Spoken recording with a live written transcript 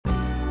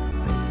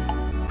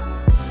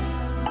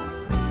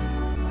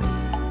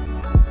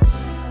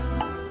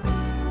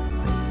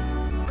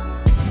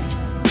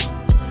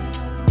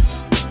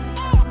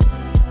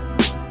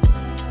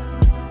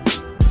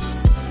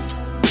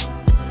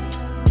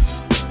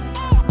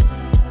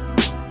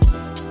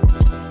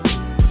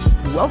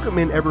Welcome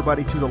in,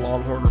 everybody, to the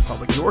Longhorn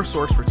Republic, your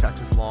source for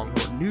Texas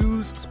Longhorn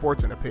news,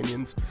 sports, and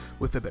opinions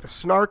with a bit of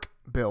snark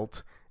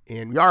built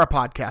in. We are a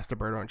podcast of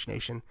Burnt Orange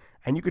Nation,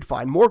 and you can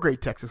find more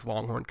great Texas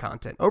Longhorn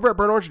content over at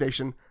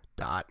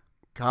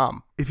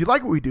BurntOrangeNation.com. If you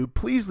like what we do,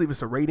 please leave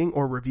us a rating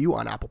or review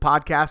on Apple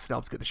Podcasts. It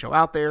helps get the show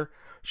out there.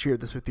 Share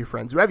this with your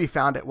friends wherever you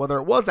found it, whether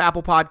it was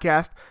Apple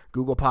Podcast,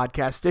 Google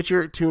Podcast,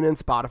 Stitcher, TuneIn,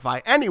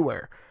 Spotify,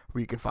 anywhere where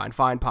you can find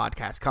fine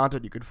podcast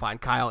content. You can find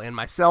Kyle and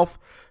myself.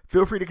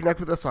 Feel free to connect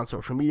with us on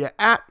social media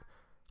at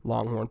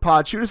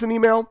LonghornPod. Shoot us an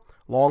email,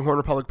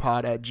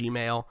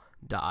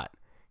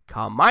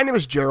 longhornrepublicpod@gmail.com. My name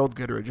is Gerald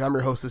Goodrich. I'm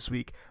your host this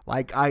week,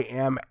 like I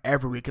am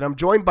every week. And I'm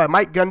joined by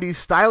Mike Gundy's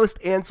stylist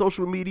and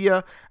social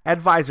media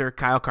advisor,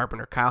 Kyle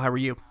Carpenter. Kyle, how are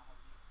you?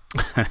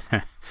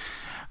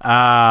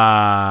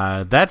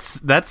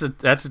 That's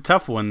a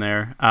tough one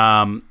there.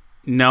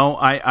 No,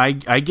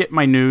 I get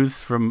my news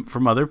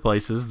from other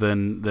places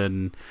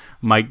than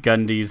Mike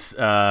Gundy's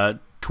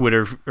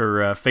Twitter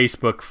or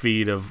Facebook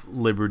feed of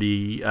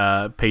Liberty,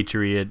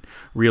 Patriot,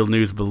 Real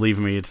News. Believe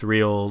me, it's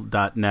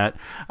real.net,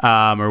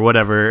 or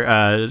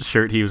whatever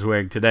shirt he was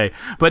wearing today.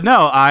 But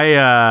no,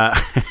 I'm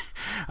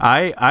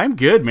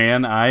good,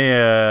 man. I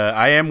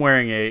am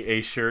wearing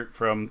a shirt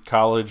from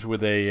college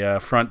with a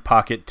front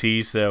pocket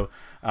tee. So,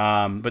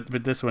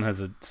 but this one has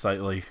a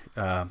slightly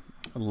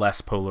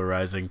less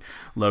polarizing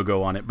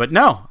logo on it. But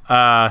no,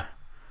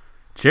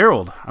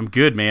 Gerald, I'm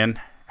good, man.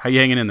 How you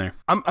hanging in there?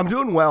 I'm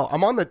doing well.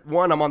 I'm on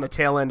the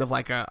tail end of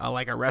like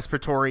a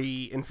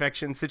respiratory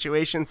infection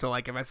situation. So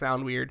like if I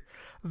sound weird,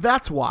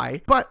 that's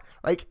why. But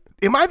like,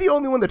 am I the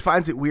only one that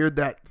finds it weird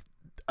that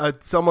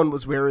someone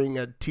was wearing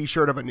a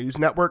T-shirt of a news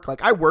network?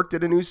 Like I worked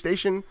at a news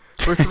station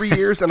for 3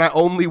 years, and I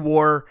only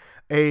wore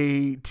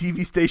a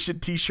TV station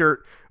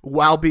T-shirt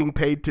while being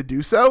paid to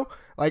do so.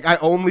 Like I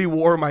only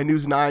wore my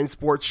News 9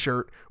 sports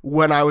shirt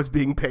when I was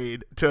being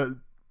paid to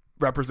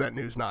represent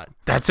News 9.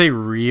 That's a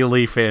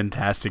really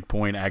fantastic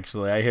point,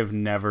 actually. I have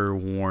never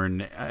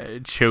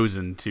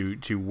chosen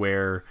to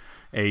wear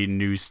a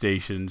news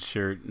station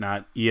shirt,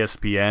 not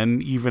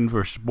ESPN, even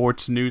for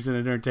sports news and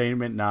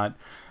entertainment, not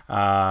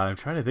I'm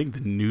trying to think the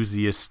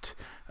newsiest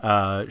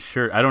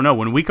shirt. I don't know.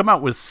 When we come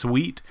out with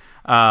sweet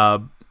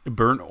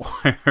Burnt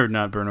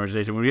Orange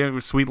Nation, when we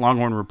have sweet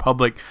Longhorn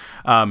Republic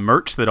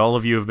merch that all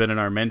of you have been in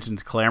our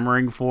mentions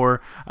clamoring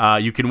for,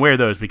 you can wear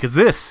those, because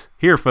this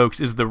here, folks,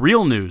 is the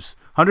real news.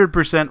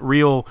 100%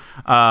 real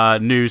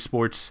news,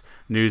 sports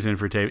news,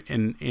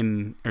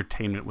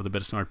 entertainment with a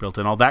bit of snark built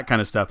in, all that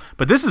kind of stuff.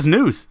 But this is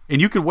news,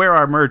 and you could wear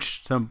our merch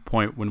at some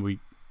point when we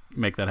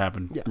make that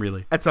happen. Yeah,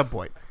 really, at some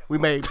point we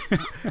may.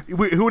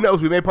 Who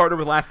knows? We may partner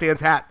with Last Stand's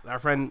hat. Our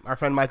friend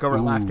Mike over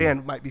at Last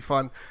Stand might be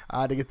fun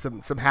to get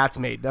some hats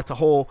made.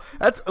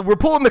 We're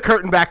pulling the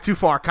curtain back too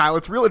far, Kyle.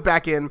 Let's reel it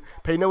back in.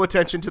 Pay no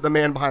attention to the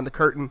man behind the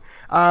curtain.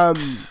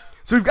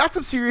 So we've got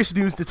some serious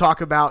news to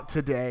talk about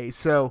today.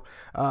 So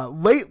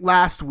late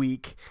last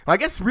week, I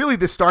guess really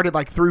this started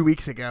like 3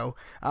 weeks ago,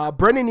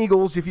 Brennan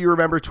Eagles, if you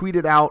remember,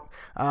 tweeted out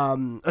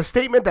a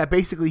statement that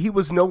basically he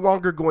was no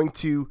longer going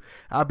to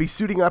be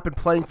suiting up and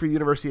playing for the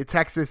University of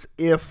Texas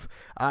if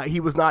he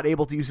was not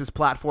able to use his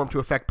platform to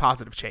affect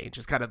positive change,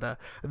 is kind of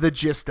the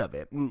gist of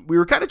it. And we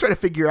were kind of trying to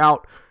figure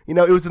out,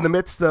 it was in the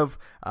midst of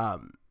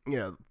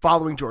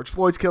following George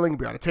Floyd's killing,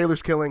 Breonna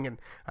Taylor's killing, and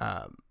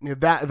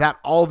that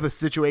all of the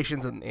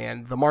situations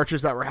and the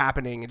marches that were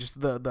happening, and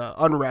just the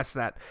unrest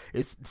that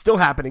is still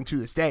happening to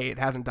this day. It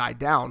hasn't died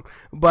down,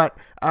 but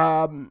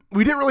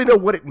we didn't really know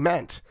what it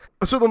meant.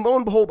 So then, lo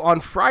and behold,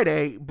 on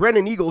Friday,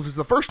 Brennan Eagles is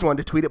the first one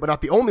to tweet it, but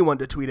not the only one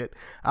to tweet it.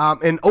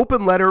 An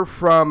open letter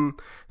from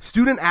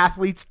student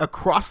athletes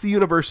across the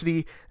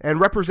university and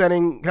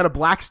representing kind of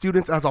black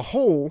students as a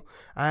whole,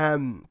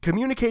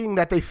 communicating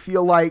that they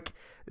feel like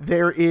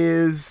there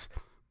is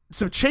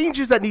some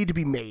changes that need to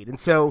be made. And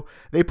so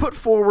they put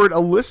forward a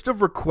list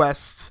of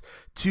requests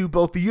to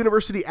both the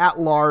university at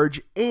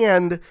large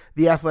and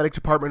the athletic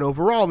department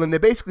overall. And then they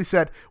basically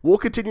said, we'll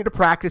continue to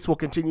practice, we'll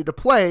continue to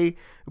play,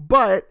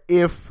 but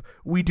if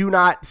we do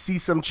not see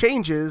some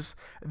changes,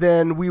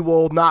 then we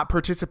will not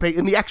participate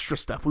in the extra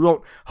stuff. We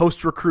won't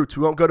host recruits.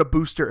 We won't go to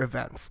booster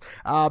events.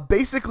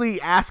 Basically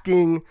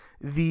asking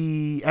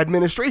the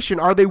administration,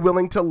 are they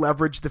willing to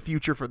leverage the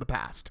future for the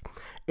past?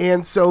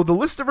 And so the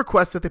list of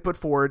requests that they put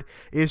forward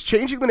is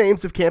changing the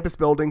names of campus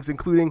buildings,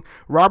 including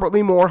Robert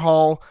Lee Moore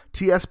Hall,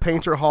 T.S.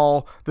 Painter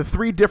Hall, the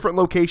 3 different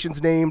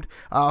locations named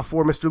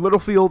for Mr.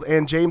 Littlefield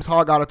and James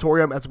Hogg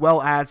Auditorium, as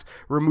well as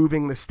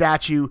removing the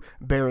statue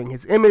bearing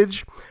his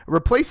image,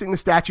 replacing the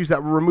statues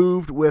that were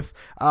removed with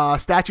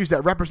statues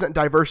that represent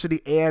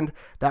diversity and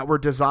that were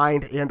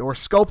designed and or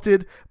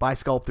sculpted by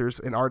sculptors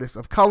and artists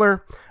of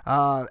color,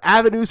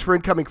 avenues for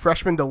incoming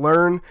freshmen to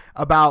learn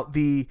about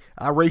the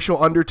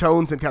racial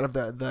undertones and kind of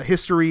the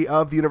history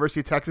of the University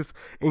of Texas,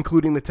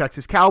 including the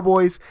Texas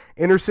Cowboys,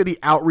 inner city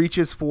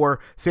outreaches for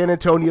San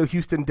Antonio,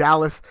 Houston,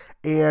 Dallas,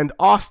 And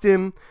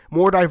Austin,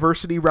 more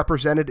diversity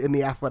represented in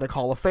the Athletic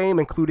Hall of Fame,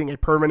 including a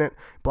permanent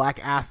Black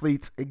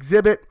athletes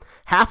exhibit.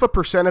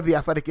 0.5% of the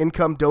athletic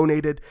income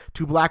donated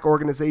to Black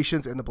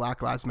organizations in the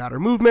Black Lives Matter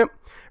movement.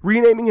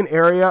 Renaming an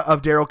area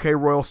of Darrell K.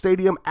 Royal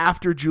Stadium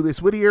after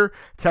Julius Whittier,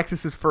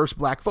 Texas's first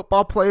Black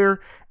football player.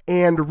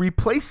 And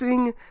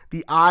replacing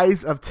the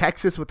Eyes of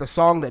Texas with a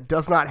song that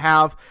does not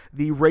have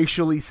the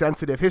racially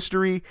sensitive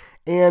history,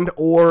 and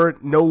or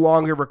no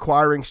longer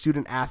requiring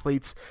student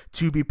athletes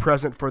to be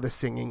present for the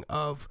singing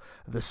of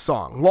the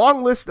song.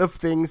 Long list of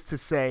things to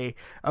say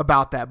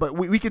about that, but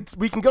we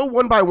can go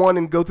one by one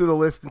and go through the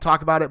list and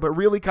talk about it. But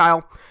really,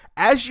 Kyle,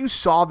 as you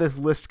saw this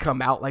list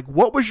come out, like,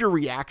 what was your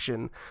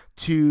reaction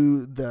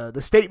to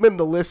the statement,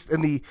 the list,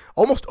 and the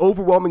almost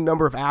overwhelming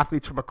number of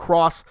athletes from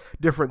across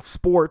different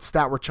sports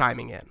that were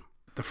chiming in?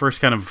 The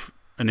first kind of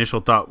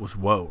initial thought was,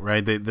 whoa,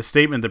 right? The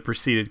statement that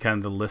preceded kind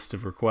of the list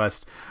of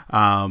requests,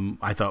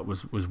 I thought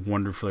was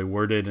wonderfully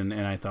worded, and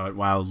I thought,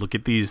 wow, look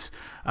at these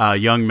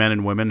young men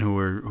and women who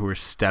are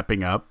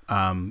stepping up,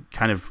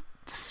 kind of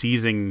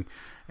seizing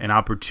an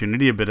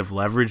opportunity, a bit of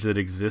leverage that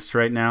exists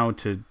right now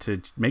to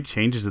make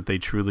changes that they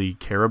truly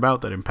care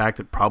about, that impact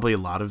that probably a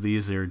lot of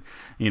these are,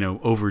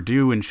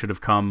 overdue and should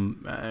have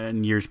come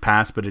in years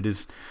past. But it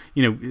is,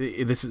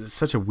 this is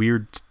such a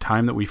weird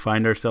time that we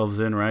find ourselves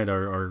in, right?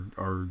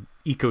 Our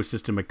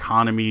ecosystem,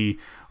 economy,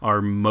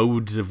 our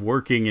modes of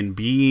working and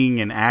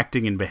being and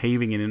acting and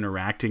behaving and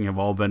interacting have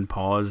all been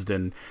paused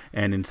and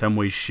in some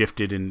ways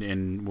shifted,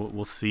 and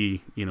we'll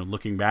see,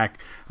 looking back,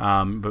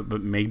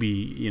 but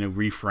maybe,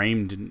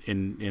 reframed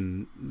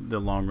in the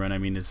long run. I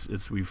mean,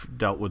 as we've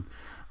dealt with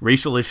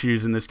racial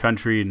issues in this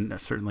country, and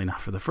certainly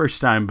not for the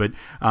first time, but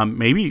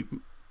maybe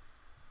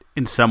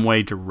in some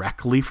way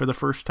directly for the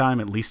first time,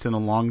 at least in a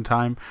long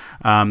time.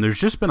 There's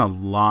just been a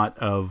lot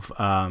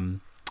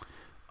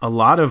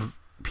of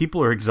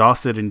people are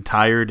exhausted and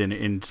tired,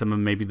 and some of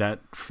maybe that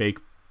fake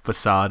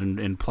facade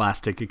and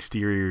plastic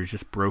exterior is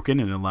just broken,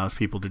 and it allows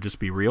people to just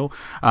be real.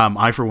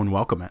 I, for one,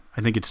 welcome it.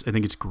 I think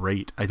it's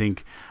great. I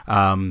think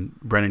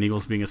Brennan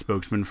Eagles being a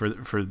spokesman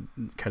for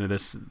kind of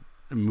this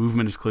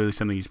movement is clearly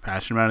something he's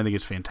passionate about. I think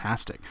it's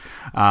fantastic.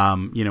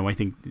 I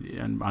think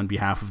on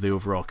behalf of the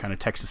overall kind of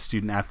Texas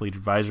Student Athlete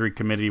Advisory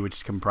Committee, which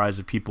is comprised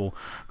of people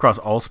across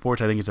all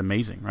sports, I think it's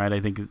amazing, right? I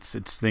think it's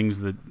things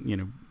that,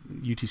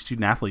 UT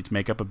student athletes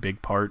make up a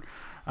big part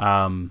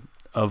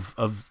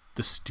of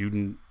the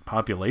student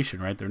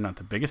population, right? They're not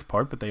the biggest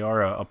part, but they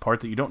are a part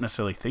that you don't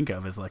necessarily think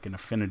of as like an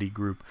affinity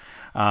group.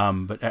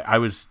 But I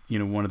was,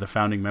 one of the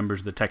founding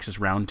members of the Texas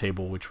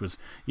Roundtable, which was,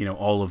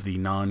 all of the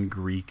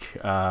non-Greek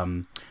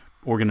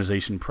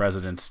organization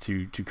presidents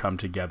to come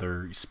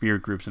together,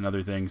 spirit groups and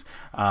other things,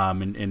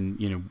 and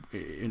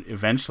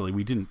eventually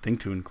we didn't think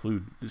to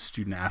include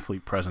student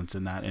athlete presence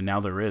in that, and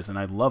now there is, and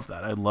I love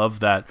that. I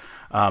love that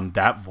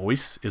that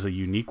voice is a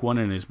unique one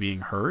and is being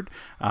heard,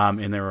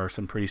 and there are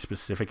some pretty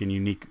specific and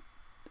unique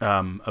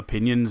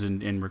opinions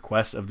and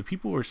requests of the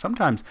people who are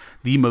sometimes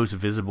the most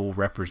visible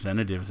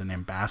representatives and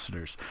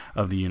ambassadors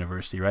of the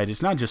university, right?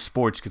 It's not just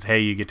sports because, hey,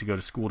 you get to go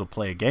to school to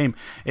play a game.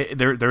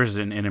 There is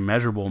an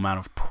immeasurable amount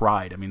of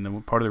pride. I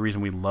mean, part of the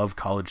reason we love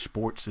college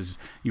sports is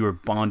you are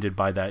bonded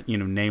by that,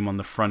 name on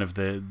the front of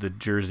the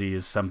jersey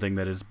is something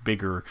that is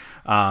bigger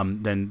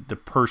than the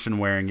person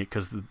wearing it,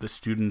 because the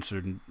students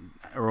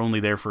are only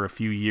there for a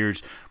few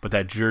years, but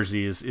that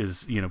jersey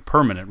is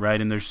permanent,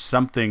 right? And there's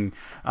something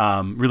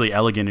really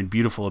elegant and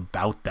beautiful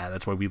about that.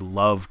 That's why we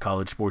love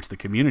college sports, the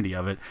community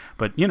of it.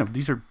 But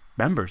these are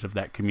members of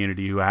that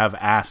community who have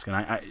asked, and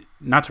I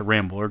not to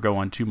ramble or go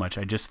on too much,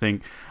 I just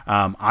think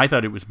I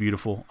thought it was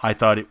beautiful. I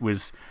thought it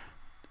was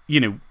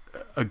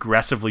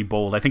aggressively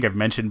bold. I think I've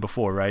mentioned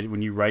before, right?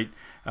 When you write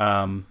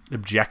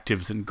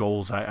objectives and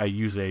goals, I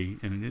use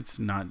and it's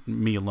not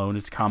me alone,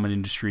 it's common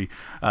industry,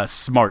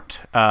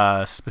 SMART,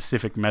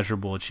 specific,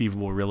 measurable,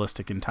 achievable,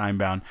 realistic, and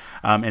time-bound.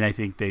 And I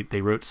think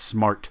they wrote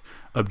SMART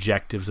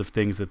objectives of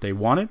things that they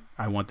wanted.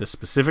 I want this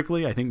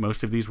specifically. I think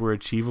most of these were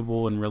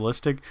achievable and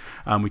realistic.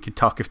 We could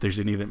talk if there's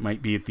any that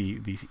might be at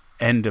the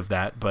end of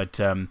that, but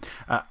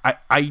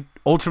I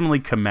ultimately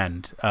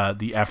commend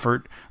the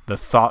effort, the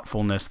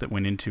thoughtfulness that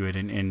went into it,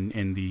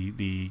 and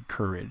the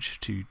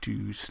courage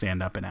to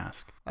stand up and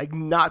ask. Like,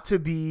 not to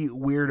be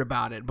weird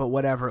about it, but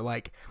whatever.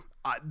 Like,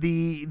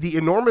 the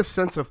enormous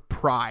sense of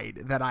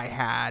pride that I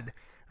had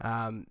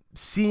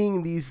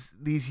seeing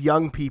these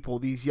young people,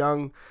 these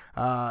young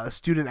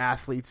student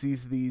athletes,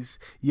 these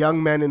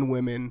young men and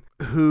women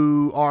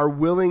who are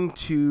willing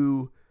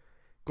to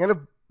kind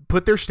of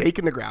put their stake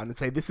in the ground and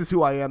say, this is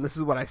who I am, this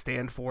is what I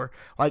stand for.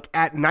 Like,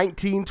 at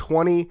 19,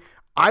 20,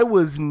 I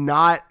was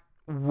not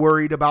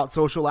worried about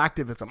social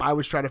activism. I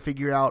was trying to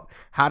figure out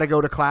how to go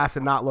to class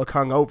and not look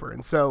hungover.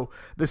 And so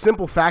the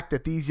simple fact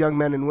that these young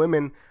men and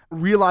women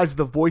realize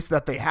the voice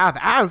that they have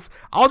as,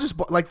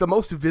 like, the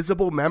most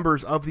visible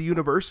members of the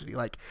university.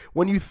 Like,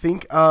 when you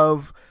think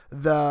of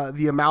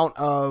the amount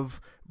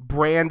of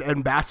brand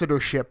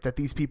ambassadorship that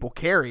these people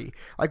carry.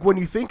 Like when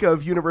you think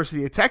of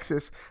University of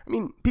Texas, I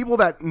mean, people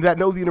that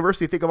know the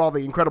university think of all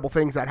the incredible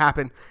things that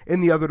happen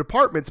in the other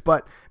departments,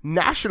 but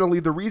nationally,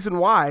 the reason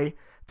why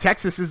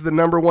Texas is the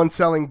number one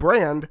selling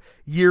brand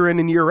year in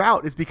and year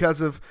out is because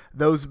of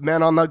those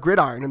men on the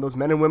gridiron and those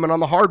men and women on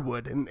the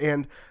hardwood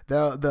and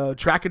the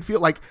track and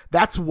field. Like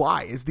that's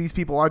why, is these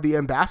people are the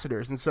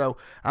ambassadors. And so,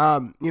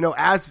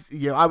 as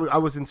you know, I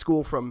was in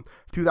school from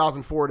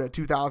 2004 to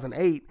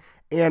 2008,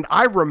 and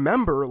I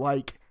remember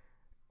like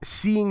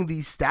seeing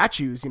these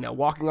statues,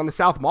 walking on the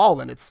South Mall,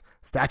 and it's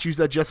statues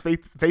that just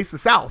face the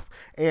South,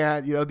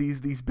 and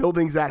these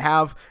buildings that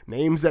have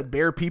names that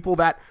bear people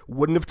that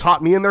wouldn't have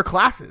taught me in their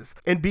classes,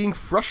 and being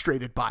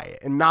frustrated by it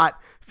and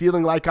not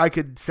feeling like I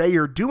could say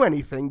or do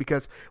anything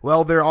because,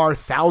 well, there are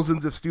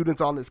thousands of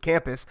students on this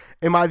campus.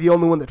 Am I the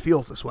only one that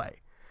feels this way?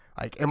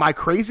 Like, am I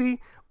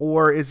crazy,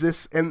 or is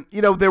this? And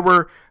there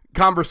were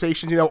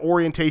conversations,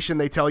 orientation,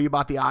 they tell you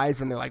about the eyes,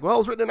 and they're like, well, it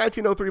was written in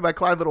 1903 by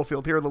Clyde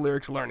Littlefield. Here are the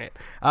lyrics, learn it.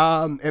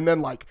 And then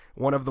like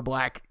one of the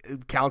black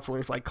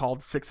counselors like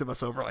called 6 of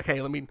us over, like,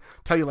 hey, let me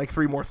tell you like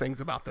 3 more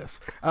things about this.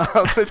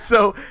 And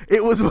so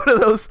it was one of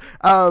those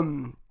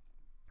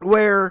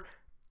where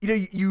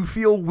you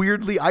feel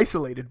weirdly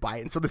isolated by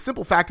it. And so the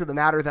simple fact of the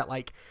matter that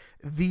like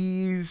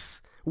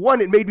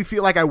it made me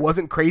feel like I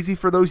wasn't crazy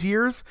for those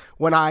years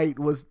when I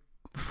was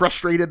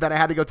frustrated that I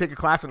had to go take a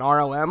class in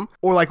RLM,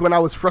 or like when I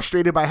was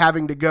frustrated by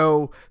having to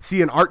go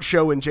see an art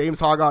show in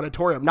James Hogg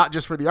Auditorium, not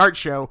just for the art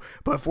show,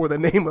 but for the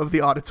name of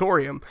the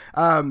auditorium.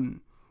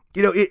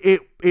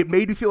 It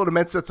made me feel an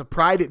immense sense of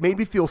pride. It made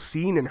me feel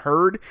seen and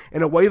heard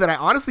in a way that I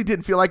honestly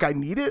didn't feel like I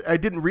needed. I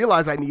didn't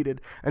realize I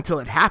needed until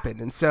it happened.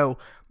 And so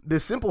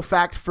the simple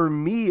fact for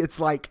me, it's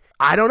like,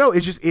 I don't know.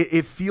 It's just,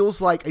 it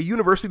feels like a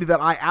university that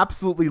I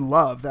absolutely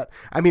love.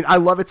 I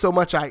love it so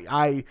much.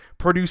 I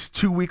produce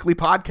 2 weekly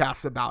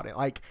podcasts about it.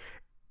 Like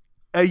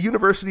a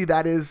university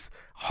that is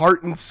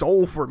heart and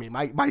soul for me.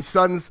 My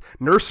son's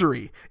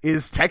nursery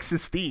is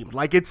Texas themed.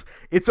 Like it's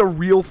a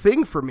real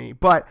thing for me,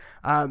 but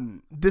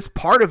this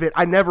part of it,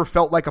 I never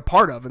felt like a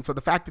part of. And so the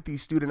fact that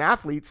these student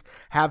athletes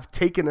have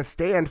taken a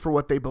stand for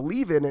what they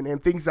believe in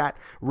and things that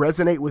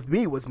resonate with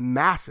me was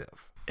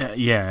massive.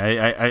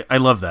 I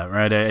love that,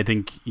 right? I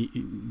think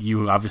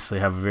you obviously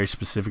have a very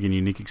specific and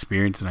unique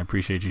experience, and I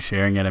appreciate you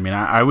sharing it. I mean,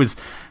 I was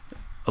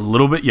a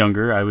little bit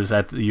younger. I was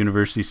at the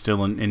university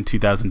still in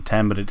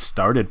 2010, but it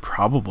started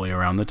probably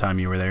around the time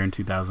you were there in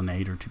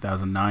 2008 or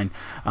 2009.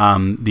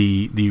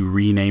 The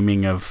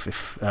renaming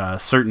of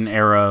certain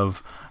era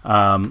of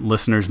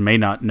listeners may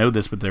not know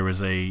this, but there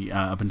was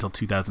up until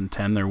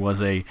 2010, there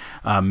was a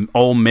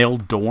all-male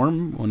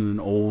dorm, an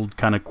old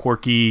kind of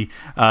quirky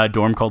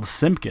dorm called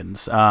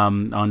Simpkins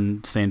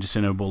on San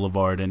Jacinto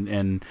Boulevard,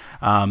 and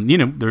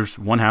there's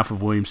one half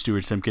of William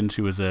Stewart Simpkins,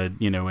 who was a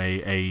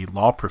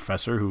law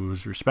professor who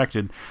was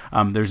respected.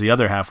 There's the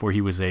other half where he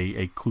was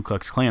a Ku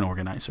Klux Klan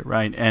organizer,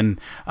 right? And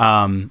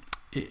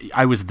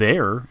I was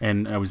there,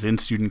 and I was in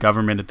student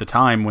government at the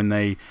time when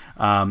they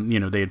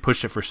had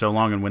pushed it for so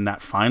long, and when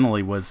that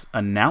finally was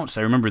announced,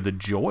 I remember the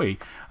joy.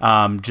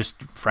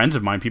 Just friends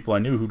of mine, people I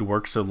knew who'd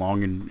worked so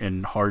long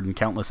and hard and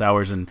countless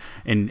hours and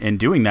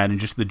doing that, and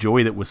just the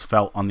joy that was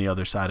felt on the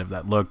other side of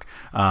that. Look,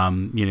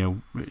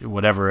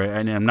 whatever.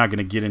 And I'm not going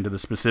to get into the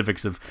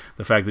specifics of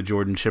the fact that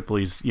Jordan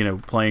Shipley's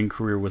playing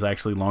career was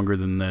actually longer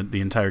than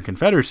the entire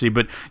Confederacy,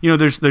 but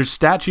there's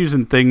statues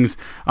and things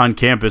on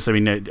campus. I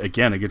mean,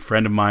 again, a good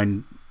friend of mine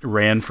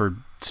ran for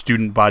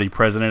student body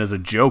president as a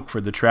joke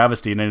for the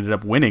travesty and ended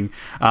up winning.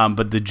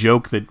 But the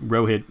joke that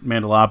Rohit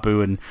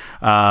Mandalapu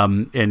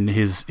and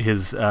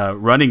his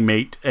running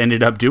mate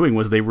ended up doing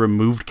was they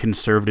removed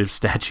conservative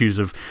statues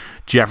of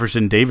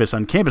Jefferson Davis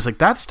on campus. Like,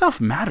 that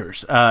stuff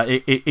matters.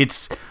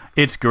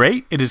 It's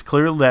great. It is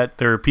clear that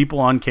there are people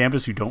on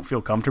campus who don't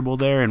feel comfortable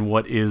there, and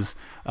what is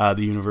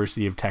the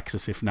University of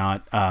Texas, if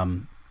not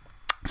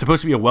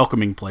supposed to be a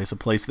welcoming place, a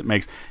place that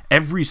makes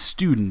every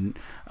student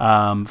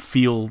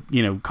feel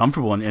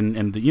comfortable,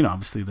 and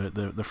obviously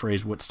the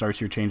phrase "what starts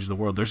here changes the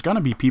world." There's going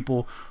to be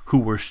people who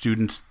were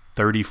students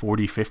 30,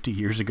 40, 50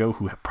 years ago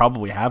who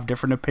probably have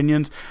different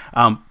opinions,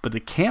 but the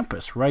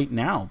campus right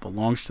now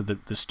belongs to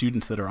the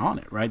students that are on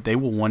it, right? They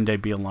will one day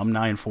be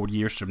alumni, and 40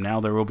 years from now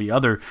there will be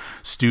other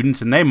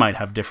students, and they might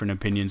have different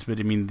opinions. But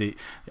I mean,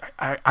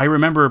 I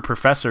remember a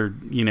professor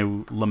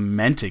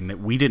lamenting that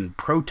we didn't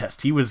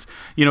protest. He was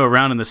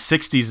around in the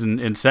 60s and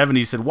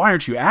 70s, said, why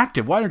aren't you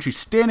active? Why aren't you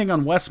standing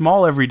on West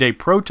Mall every day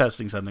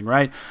protesting something,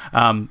 right?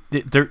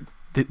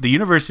 The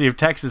University of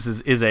Texas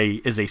is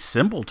a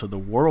symbol to the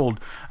world.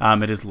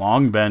 It has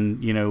long been,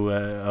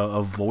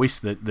 a voice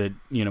that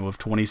of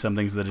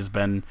 20-somethings that has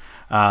been,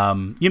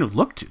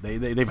 looked to.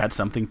 They've had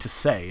something to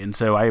say, and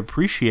so I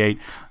appreciate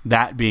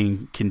that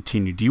being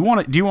continued. Do you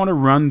want to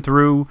run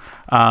through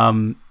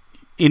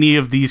any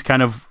of these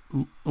kind of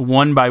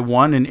one by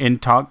one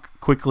and talk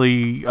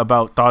quickly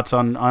about thoughts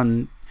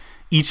on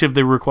each of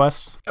the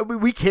requests?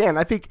 We can.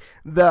 I think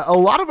a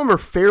lot of them are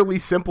fairly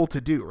simple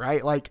to do,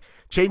 right? Like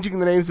changing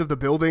the names of the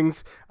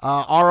buildings.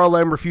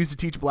 RLM refused to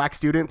teach black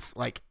students.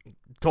 Like,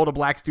 told a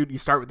black student you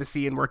start with the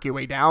C and work your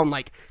way down,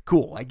 like,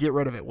 cool, like, get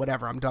rid of it,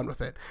 whatever, I'm done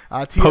with it.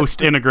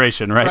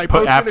 Post-integration, right?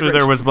 After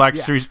there was black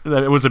streets,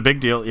 it was a big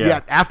deal.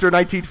 Yeah, after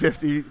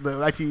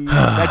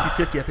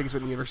 1950, I think is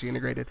when the university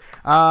integrated.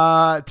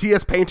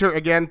 T.S. Painter,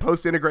 again,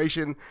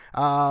 post-integration,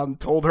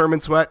 told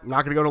Herman Sweat,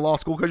 not going to go to law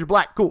school because you're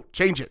black. Cool,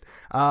 change it.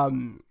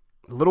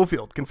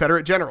 Littlefield,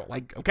 Confederate general,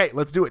 like, okay,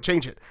 let's do it,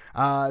 change it.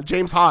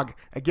 James Hogg,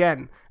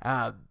 again,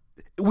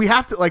 we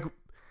have to, like,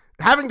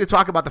 having to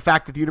talk about the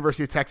fact that the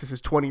University of Texas is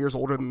 20 years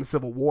older than the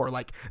Civil War,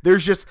 like,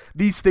 there's just,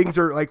 these things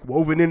are, like,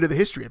 woven into the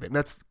history of it, and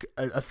that's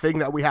a thing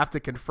that we have to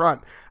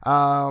confront.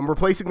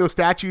 Replacing those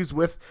statues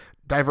with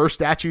diverse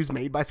statues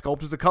made by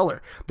sculptors of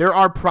color. There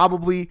are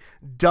probably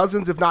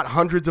dozens, if not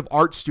hundreds, of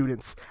art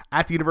students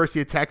at the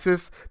University of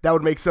Texas that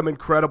would make some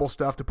incredible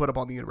stuff to put up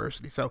on the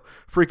university. So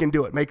freaking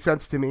do it. Makes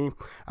sense to me.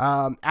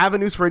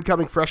 Avenues for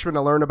incoming freshmen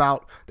to learn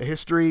about the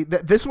history.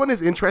 This one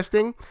is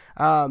interesting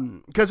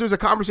because there's a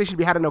conversation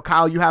we had. I know,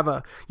 Kyle, you have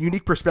a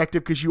unique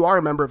perspective because you are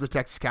a member of the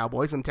Texas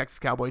Cowboys, and Texas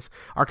Cowboys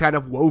are kind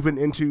of woven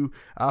into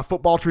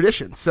football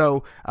tradition.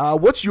 So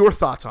what's your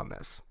thoughts on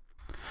this?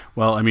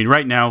 Well, I mean,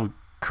 right now,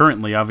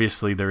 currently,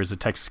 obviously, there is a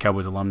Texas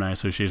Cowboys Alumni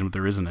Association, but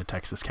there isn't a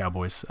Texas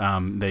Cowboys.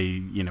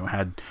 They,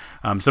 had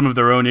some of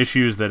their own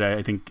issues that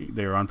I think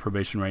they're on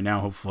probation right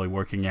now, hopefully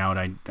working out.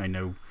 I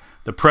know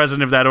the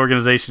president of that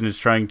organization is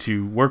trying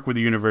to work with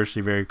the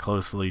university very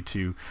closely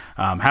to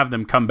have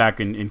them come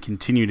back and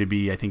continue to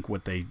be, I think,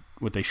 what they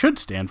should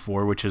stand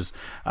for, which is,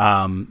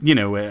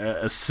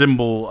 a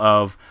symbol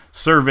of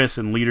service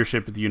and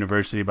leadership at the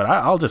university. But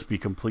I'll just be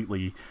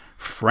completely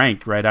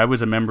frank, right? I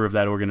was a member of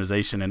that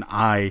organization, and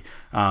I,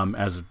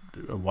 as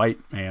a white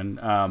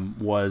man,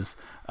 was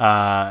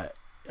a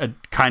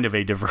kind of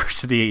a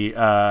diversity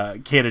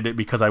candidate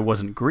because I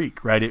wasn't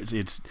Greek, right?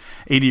 It's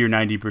 80 or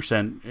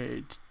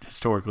 90%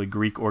 historically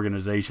Greek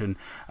organization,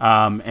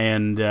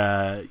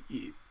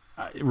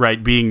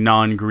 right, being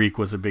non-Greek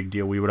was a big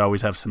deal. We would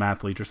always have some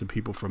athletes or some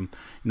people from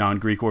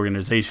non-Greek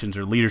organizations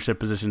or leadership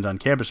positions on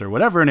campus or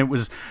whatever, and it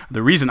was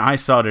the reason I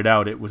sought it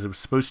out. It was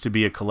supposed to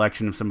be a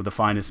collection of some of the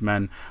finest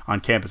men on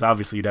campus.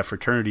 Obviously, you'd have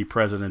fraternity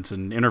presidents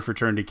and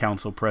interfraternity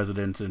council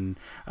presidents, and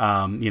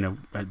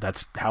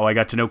that's how I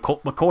got to know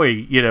Colt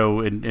McCoy,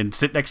 and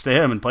sit next to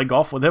him and play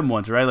golf with him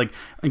once, right? Like,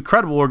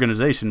 incredible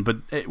organization.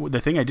 But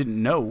the thing I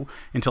didn't know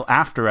until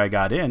after I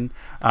got in,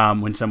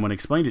 when someone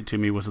explained it to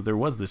me, was that there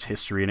was this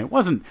history, and it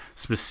wasn't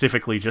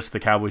specifically just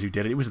the Cowboys who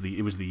did it. It was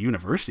the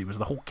university. It was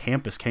the whole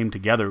campus came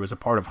together. It was a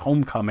part of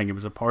homecoming. It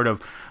was a part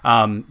of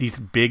these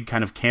big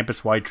kind of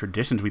campus-wide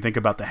traditions. We think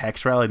about the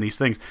Hex Rally and these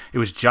things. It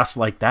was just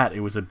like that. It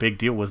was a big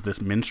deal. Was this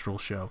minstrel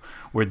show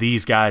where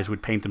these guys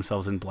would paint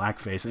themselves in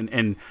blackface?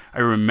 And I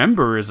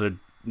remember as a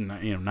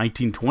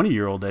 19,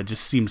 20-year-old, that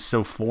just seems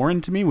so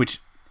foreign to me,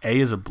 which A,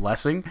 is a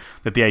blessing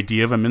that the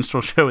idea of a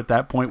minstrel show at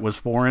that point was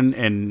foreign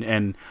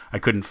and I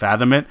couldn't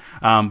fathom it.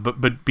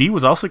 But B,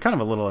 was also kind of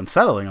a little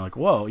unsettling. Like,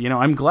 whoa,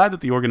 I'm glad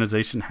that the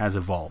organization has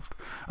evolved.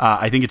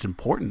 I think it's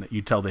important that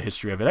you tell the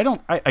history of it.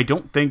 I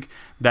don't think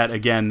that,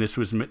 again, this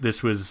was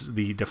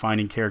the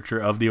defining character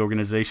of the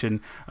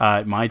organization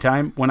at my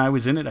time when I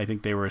was in it. I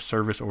think they were a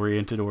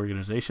service-oriented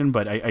organization,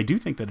 but I do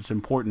think that it's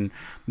important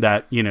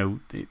that,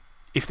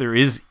 if there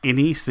is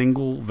any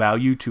single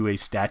value to a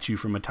statue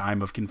from a time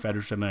of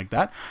Confederate something like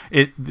that,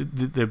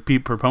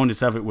 the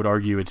proponents of it would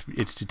argue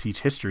it's to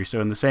teach history.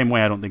 So in the same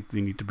way, I don't think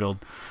they need to build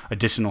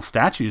additional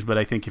statues, but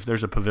I think if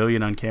there's a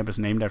pavilion on campus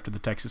named after the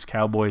Texas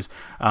Cowboys,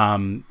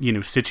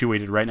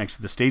 situated right next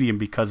to the stadium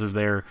because of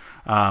their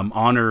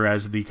honor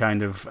as the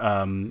kind of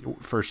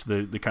first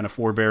the kind of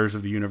forebears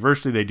of the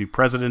university. They do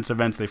president's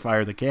events. They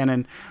fire the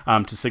cannon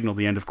to signal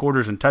the end of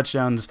quarters and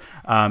touchdowns.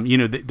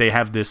 They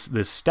have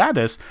this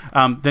status.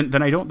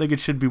 Then I don't think it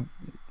should be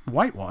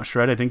whitewashed,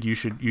 right? I think you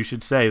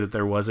should say that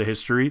there was a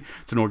history.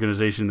 It's an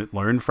organization that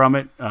learned from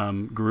it,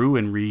 grew,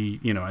 and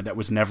that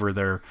was never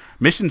their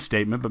mission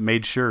statement, but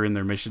made sure in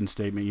their mission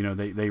statement,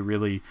 they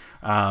really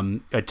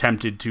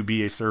attempted to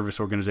be a service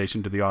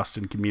organization to the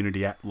Austin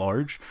community at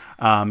large,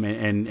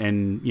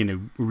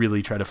 and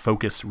really try to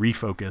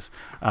refocus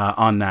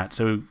on that.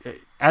 So,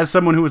 as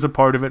someone who was a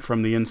part of it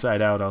from the inside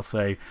out, I'll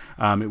say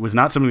it was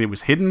not something that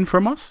was hidden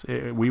from us.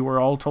 We were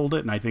all told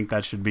it, and I think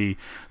that should be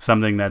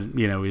something that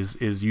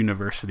is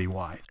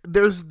university-wide.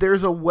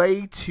 There's a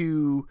way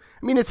to.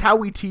 I mean, it's how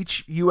we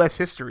teach U.S.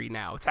 history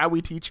now. It's how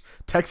we teach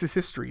Texas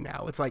history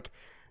now. It's like,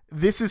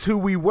 this is who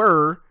we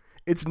were.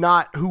 It's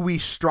not who we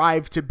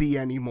strive to be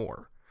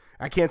anymore.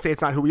 I can't say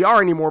it's not who we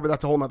are anymore, but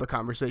that's a whole nother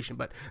conversation.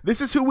 But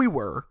this is who we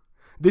were.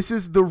 This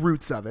is the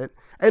roots of it,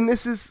 and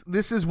this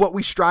is what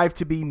we strive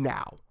to be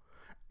now.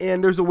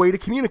 And there's a way to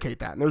communicate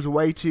that. And there's a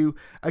way to,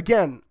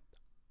 again,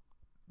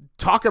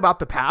 talk about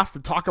the past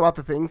and talk about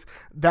the things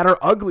that are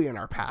ugly in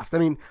our past. I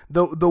mean,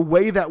 the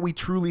way that we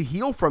truly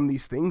heal from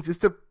these things is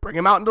to bring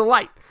them out into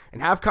light and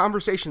have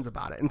conversations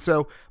about it. And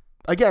so,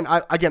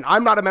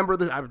 I'm not a member of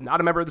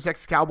the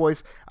Texas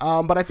Cowboys,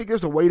 but I think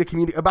there's a way to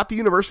communicate about the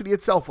university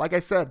itself. Like I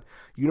said,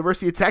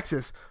 University of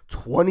Texas,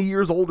 20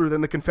 years older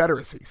than the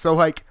Confederacy. So,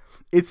 like,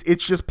 it's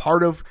just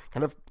part of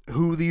kind of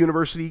who the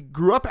university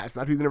grew up as,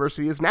 not who the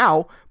university is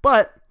now,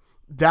 but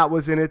that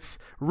was in its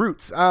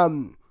roots.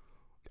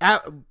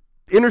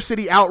 Inner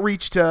city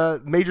outreach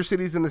to major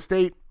cities in the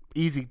state,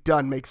 easy,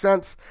 done, makes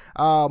sense.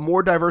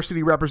 More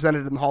diversity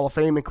represented in the Hall of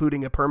Fame,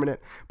 including a permanent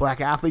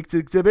black athletes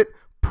exhibit,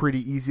 pretty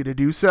easy to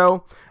do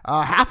so.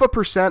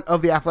 0.5%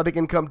 of the athletic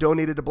income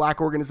donated to black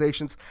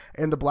organizations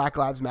and the Black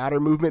Lives Matter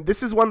movement.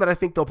 This is one that I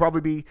think there'll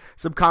probably be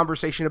some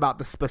conversation about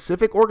the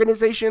specific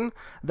organization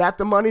that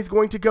the money's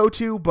going to go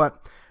to,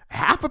 but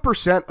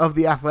 0.5% of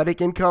the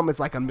athletic income is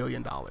like $1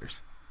 million.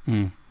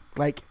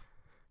 Like,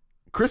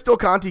 Chris Del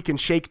Conte can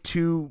shake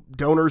 2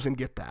 donors and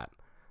get that.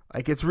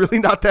 Like, it's really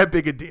not that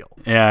big a deal.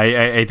 Yeah,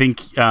 I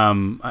think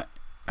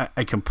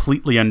I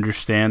completely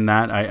understand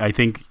that. I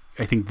think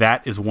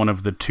that is one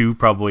of the 2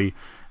 probably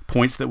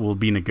points that will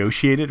be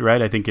negotiated,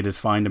 right? I think it is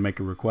fine to make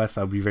a request.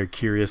 I'll be very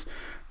curious.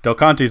 Del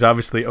Conte is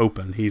obviously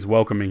open. He's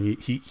welcoming.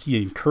 He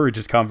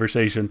encourages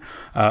conversation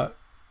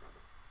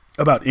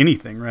about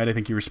anything, right? I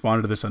think he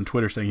responded to this on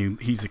Twitter saying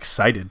he's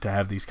excited to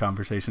have these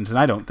conversations, and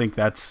I don't think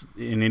that's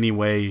in any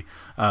way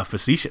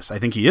facetious. I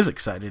think he is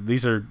excited.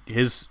 These are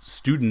his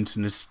students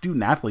and his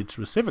student athletes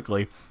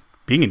specifically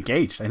being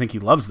engaged. I think he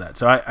loves that.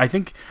 So I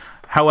think,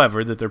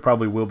 however, that there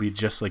probably will be,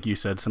 just like you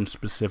said, some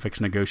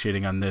specifics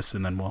negotiating on this,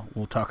 and then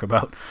we'll talk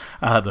about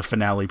the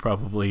finale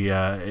probably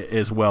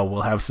as well.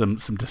 We'll have some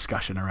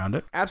discussion around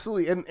it.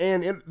 Absolutely,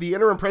 and the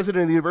interim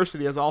president of the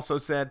university has also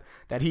said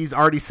that he's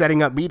already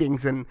setting up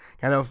meetings and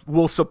kind of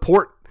will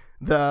support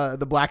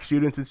the black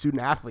students and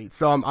student athletes.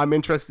 So I'm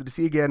interested to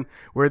see again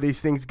where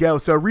these things go.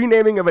 So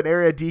renaming of an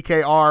area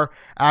DKR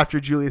after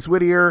Julius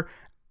Whittier,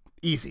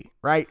 easy,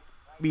 right?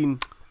 I mean,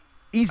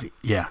 easy.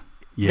 Yeah.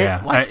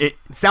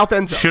 South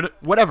End Zone,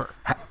 whatever.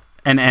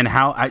 And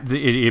how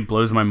it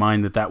blows my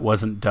mind that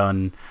wasn't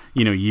done,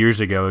 years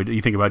ago.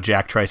 You think about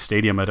Jack Trice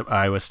Stadium at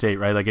Iowa State,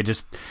 right? Like,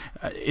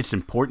 it's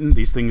important.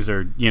 These things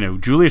are,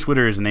 Julius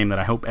Whittier is a name that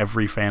I hope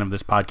every fan of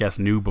this podcast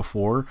knew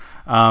before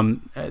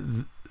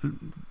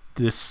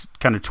this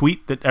kind of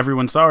tweet that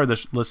everyone saw, or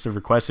this list of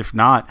requests. If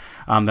not,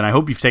 then I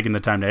hope you've taken the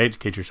time to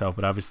educate yourself.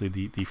 But obviously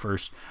the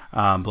first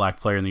black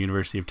player in the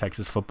University of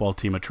Texas football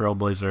team, a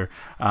trailblazer,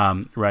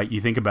 right?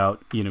 You think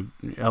about,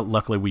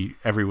 luckily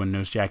everyone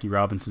knows Jackie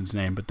Robinson's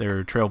name, but there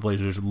are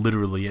trailblazers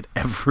literally at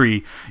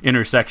every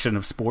intersection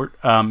of sport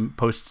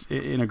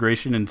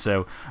post-integration. And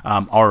so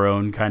our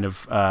own kind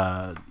of,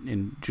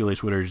 in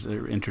Julius Whittier's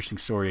interesting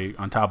story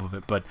on top of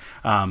it. But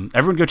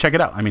everyone go check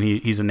it out. I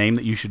mean, he's a name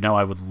that you should know.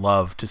 I would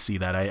love to see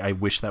that. I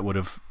wish that would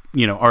have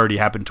already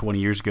happened 20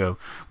 years ago.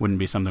 Wouldn't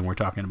be something we're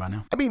talking about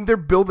now. I mean, they're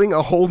building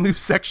a whole new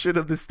section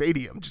of the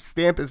stadium. Just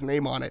stamp his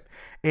name on it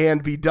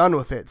and be done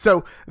with it.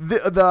 So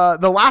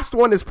the last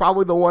one is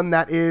probably the one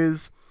that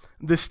is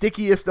the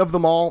stickiest of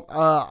them all.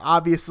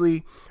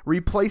 Obviously,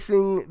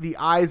 replacing the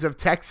Eyes of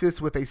Texas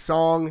with a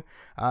song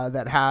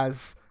that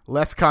has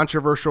less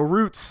controversial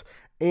roots,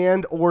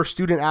 and or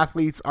student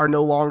athletes are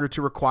no longer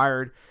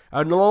required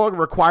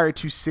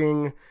to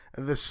sing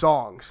the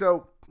song.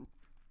 So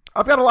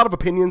I've got a lot of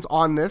opinions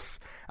on this.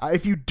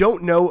 If you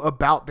don't know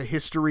about the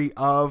history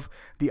of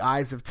the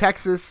Eyes of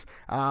Texas,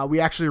 we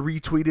actually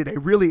retweeted a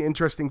really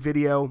interesting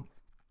video.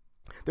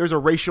 There's a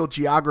racial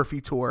geography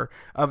tour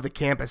of the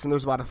campus, and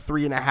there's about a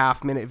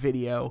 3.5-minute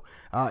video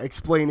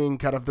explaining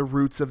kind of the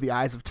roots of the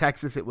Eyes of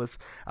Texas. It was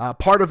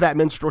part of that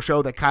minstrel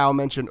show that Kyle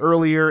mentioned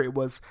earlier. It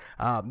was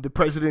the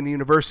president of the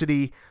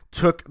university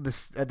took the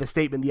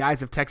statement, "The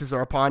Eyes of Texas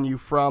are upon you,"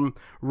 from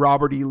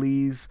Robert E.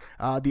 Lee's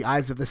 "The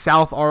Eyes of the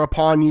South are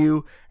upon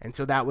you," and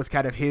so that was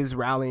kind of his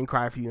rallying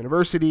cry for the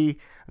university.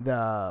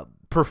 The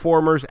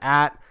performers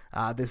at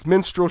this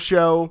minstrel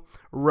show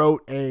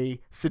wrote a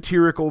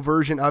satirical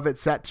version of it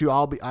set to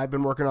I've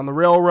been working on the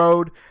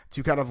railroad,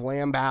 to kind of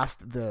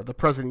lambast the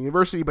president of the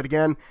university. But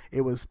again,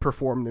 it was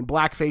performed in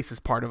blackface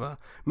as part of a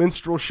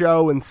minstrel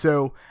show. And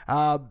so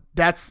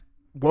that's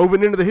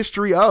woven into the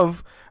history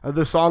of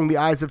the song "The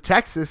Eyes of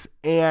Texas."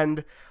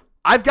 And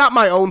I've got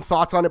my own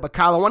thoughts on it, but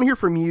Kyle, I want to hear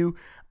from you.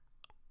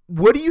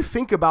 What do you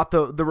think about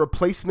the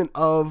replacement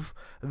of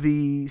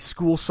the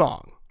school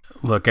song?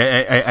 Look,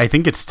 I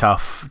think it's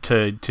tough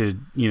to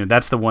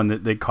that's the one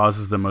that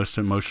causes the most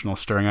emotional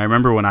stirring. I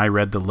remember when I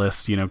read the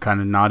list, kind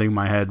of nodding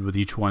my head with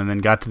each one, and then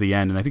got to the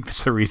end, and I think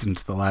that's the reason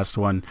it's the last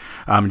one,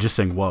 just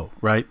saying, whoa,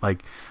 right?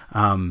 Like,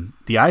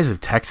 the Eyes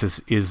of Texas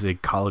is a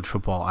college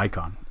football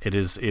icon. It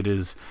is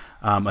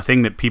a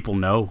thing that people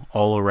know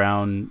all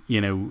around,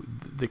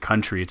 the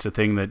country. It's a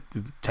thing that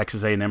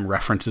Texas A&M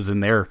references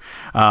in their,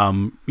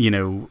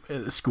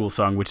 school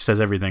song, which says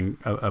everything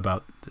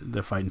about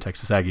the fight in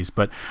Texas Aggies.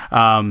 But,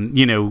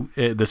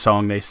 the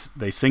song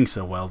they sing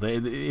so well.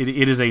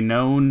 It is a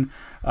known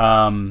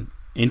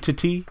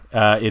entity.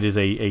 It is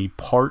a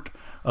part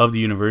of the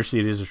university.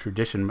 It is a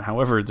tradition.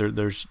 However,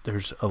 there's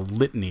a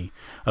litany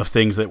of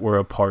things that were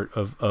a part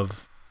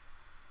of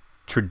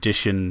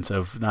traditions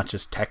of not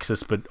just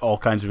Texas, but all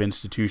kinds of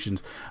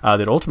institutions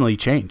that ultimately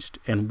changed,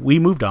 and we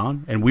moved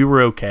on, and we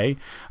were okay.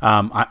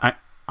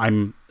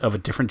 I'm of a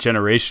different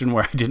generation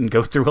where I didn't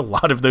go through a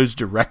lot of those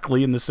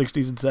directly in the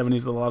 60s and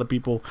 70s that a lot of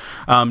people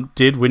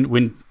did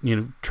when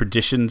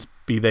traditions,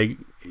 be they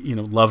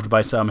loved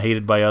by some,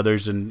 hated by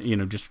others,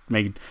 and just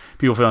made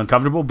people feel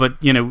uncomfortable. But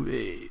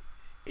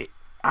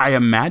I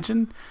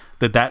imagine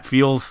that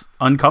feels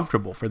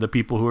uncomfortable for the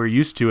people who are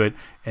used to it,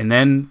 and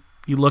then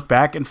you look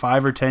back in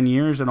 5 or 10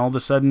 years and all of a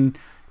sudden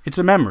it's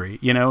a memory.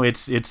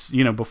 It's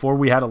before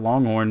we had a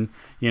Longhorn,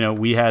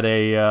 we had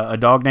a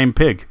dog named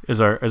Pig as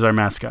our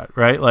mascot,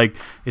 right? Like,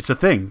 it's a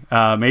thing.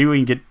 Maybe we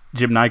can get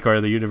Jim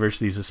Nykar, the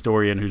university's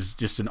historian, who's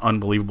just an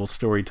unbelievable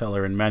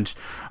storyteller and mensch,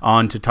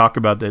 on to talk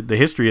about the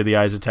history of the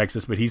Eyes of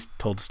Texas. But he's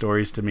told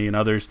stories to me and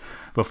others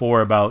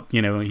before about,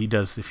 he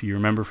does, if you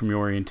remember from your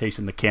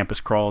orientation, the campus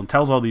crawl, and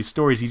tells all these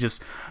stories. He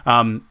just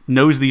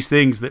knows these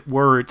things that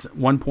were at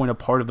one point a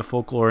part of the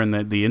folklore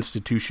and the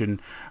institution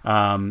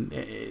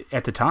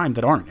at the time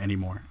that aren't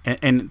anymore.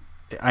 And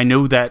I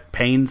know that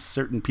pains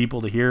certain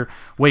people to hear,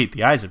 wait,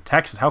 the Eyes of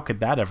Texas, how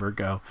could that ever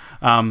go?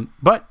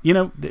 But,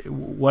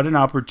 what an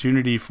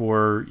opportunity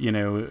for,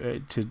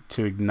 to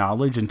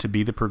acknowledge and to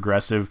be the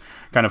progressive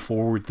kind of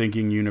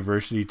forward-thinking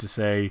university to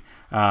say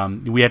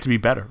we have to be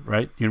better,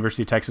 right?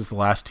 University of Texas, the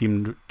last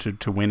team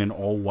to win an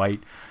all-white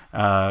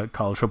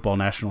college football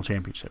national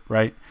championship,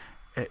 right?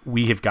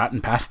 We have gotten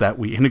past that.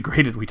 We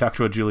integrated. We talked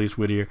about Julius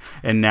Whittier,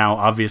 and now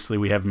obviously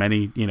we have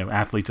many,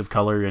 athletes of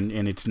color, and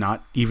it's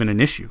not even an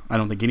issue. I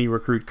don't think any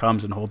recruit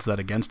comes and holds that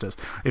against us.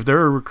 If there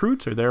are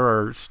recruits or there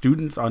are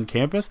students on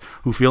campus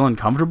who feel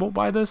uncomfortable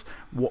by this,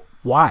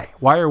 why?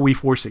 Why are we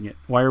forcing it?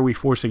 Why are we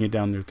forcing it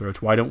down their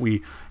throats? Why don't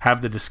we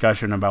have the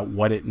discussion about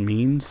what it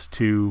means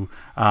to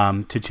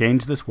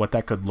change this, what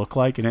that could look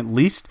like, and at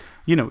least,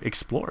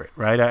 explore it,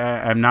 right?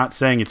 I'm not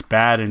saying it's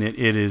bad, and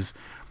it is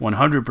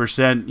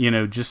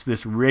 100%, just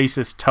this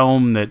racist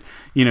tome that,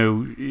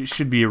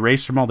 should be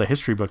erased from all the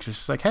history books. It's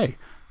just like, hey,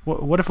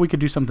 what if we could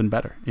do something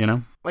better,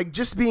 Like,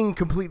 just being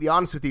completely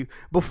honest with you,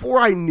 before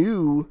I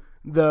knew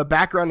the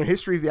background and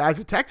history of the Eyes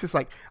of Texas,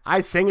 like,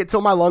 I sang it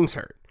till my lungs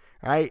hurt,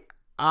 right?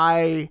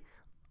 I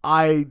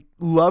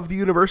love the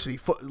university.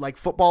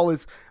 Football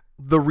is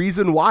the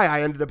reason why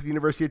I ended up at the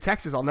University of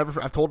Texas.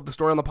 I've told the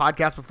story on the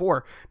podcast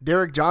before.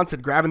 Derek Johnson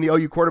grabbing the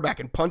OU quarterback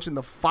and punching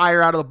the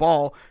fire out of the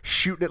ball,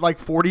 shooting it like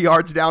 40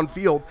 yards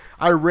downfield.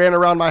 I ran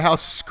around my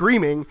house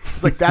screaming.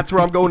 It's like, that's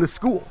where I'm going to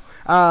school.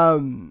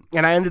 And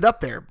I ended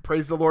up there.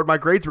 Praise the Lord, my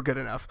grades were good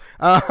enough.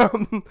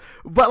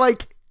 But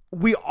like,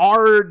 we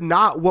are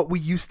not what we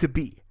used to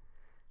be,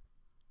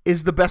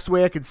 is the best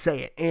way I could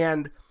say it.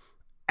 And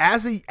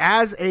as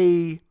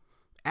a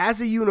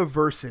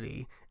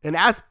university, and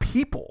as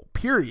people,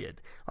 period,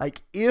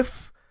 like,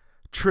 if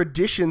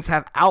traditions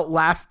have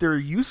outlasted their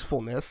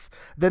usefulness,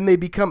 then they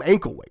become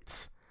ankle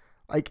weights.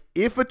 Like,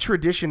 if a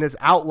tradition has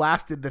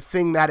outlasted the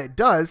thing that it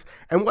does,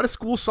 and what a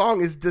school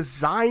song is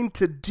designed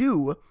to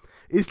do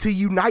is to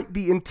unite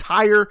the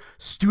entire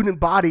student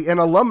body and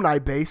alumni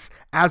base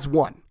as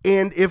one.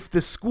 And if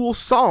the school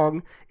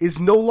song is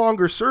no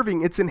longer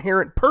serving its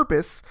inherent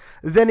purpose,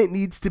 then it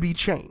needs to be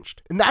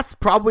changed. And that's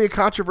probably a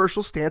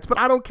controversial stance, but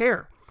I don't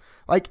care.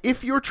 Like,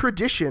 if your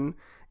tradition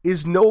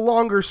is no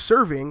longer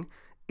serving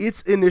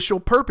its initial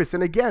purpose,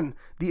 and again,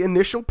 the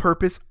initial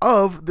purpose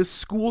of the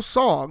school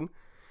song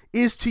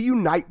is to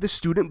unite the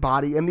student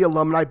body and the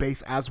alumni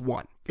base as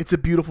one. It's a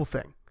beautiful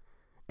thing.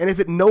 And if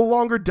it no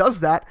longer does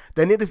that,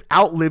 then it has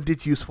outlived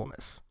its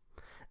usefulness.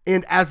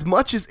 And as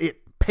much as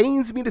it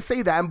pains me to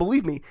say that, and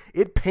believe me,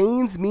 it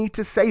pains me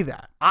to say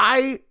that,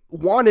 I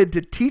wanted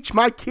to teach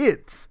my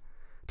kids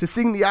to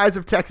sing the Eyes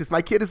of Texas.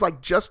 My kid is like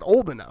just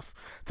old enough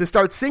to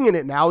start singing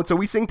it now. And so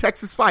we sing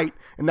Texas Fight,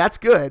 and that's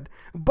good.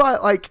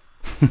 But like,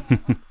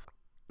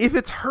 if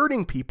it's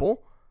hurting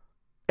people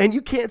and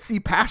you can't see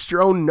past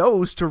your own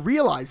nose to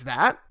realize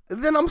that,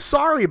 then I'm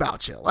sorry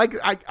about you. Like,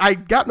 I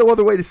got no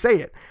other way to say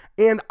it.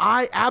 And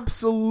I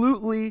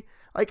absolutely,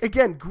 like,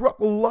 again, grew up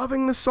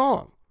loving the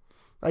song.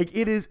 Like,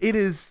 it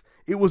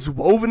was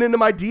woven into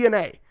my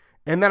DNA.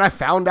 And then I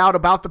found out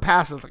about the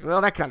past. I was like,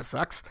 well, that kind of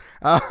sucks.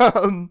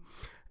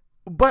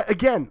 But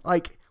again,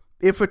 like,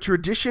 if a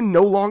tradition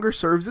no longer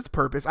serves its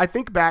purpose, I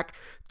think back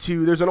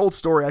to, there's an old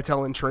story I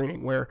tell in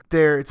training where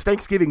it's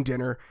Thanksgiving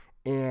dinner,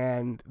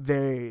 and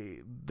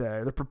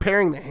they're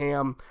preparing the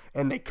ham,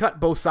 and they cut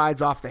both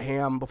sides off the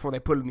ham before they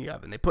put it in the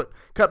oven. They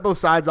cut both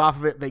sides off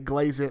of it, they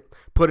glaze it,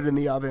 put it in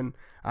the oven.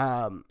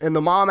 And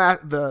the mom,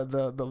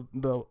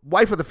 the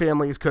wife of the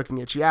family is cooking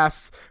it. She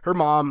asks her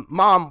mom,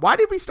 why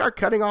did we start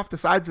cutting off the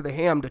sides of the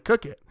ham to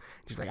cook it?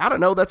 She's like, I don't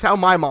know. That's how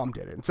my mom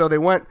did it. And so they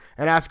went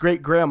and asked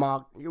great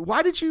grandma,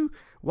 why did you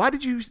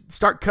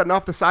start cutting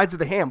off the sides of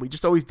the ham? We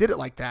just always did it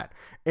like that.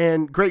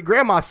 And great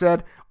grandma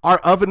said, our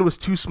oven was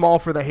too small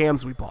for the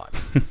hams we bought.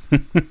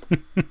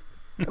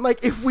 And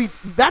like,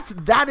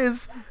 that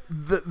is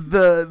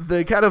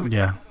the kind of,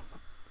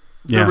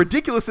 the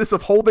ridiculousness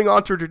of holding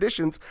on to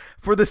traditions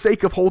for the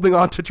sake of holding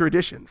on to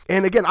traditions.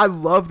 And again, I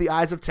love the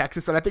Eyes of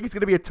Texas, and I think it's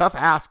going to be a tough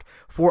ask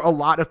for a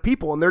lot of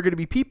people. And there are going to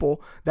be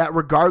people that,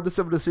 regardless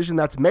of a decision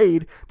that's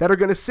made, that are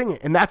going to sing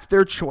it, and that's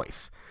their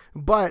choice.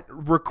 but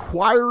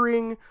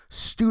requiring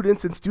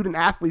students and student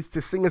athletes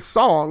to sing a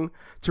song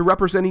to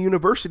represent a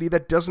university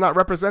that does not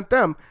represent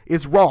them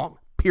is wrong,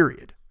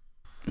 period.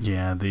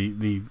 Yeah,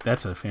 the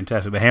that's a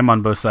fantastic. The ham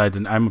on both sides,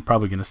 and I'm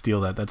probably going to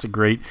steal that. That's a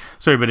great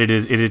story, but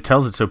it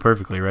tells it so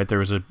perfectly, right? There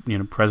was a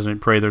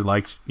President Prather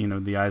liked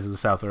the eyes of the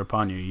South are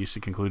upon you. He used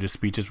to conclude his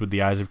speeches with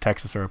the eyes of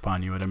Texas are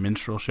upon you. At a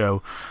minstrel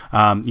show,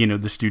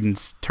 the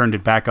students turned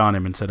it back on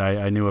him and said,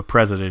 I knew a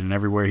president, and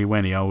everywhere he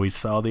went, he always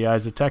saw the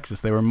eyes of Texas.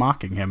 They were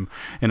mocking him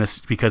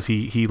because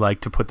he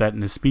liked to put that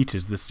in his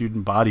speeches. The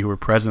student body who were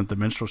present at the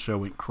minstrel show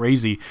went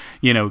crazy,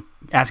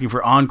 asking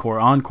for encore.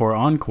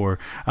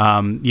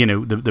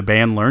 The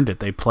band learned it,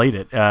 they played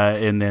it,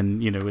 and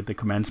then at the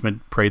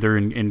commencement, Prather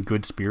in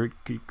good spirit,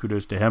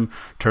 kudos to him,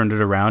 turned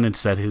it around and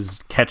said his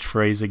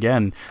catchphrase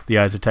again, the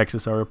eyes of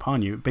Texas are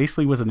upon you. It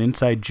basically was an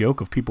inside joke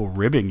of people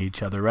ribbing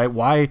each other, right?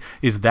 Why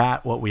is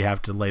that what we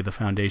have to lay the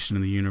foundation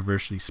of the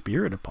university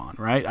spirit upon,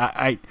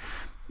 right?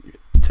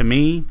 To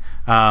me,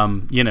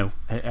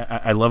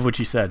 I love what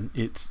you said.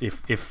 It's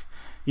if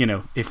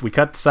we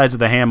cut the sides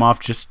of the ham off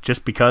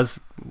just because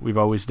we've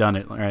always done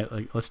it, right?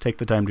 Like, let's take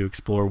the time to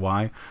explore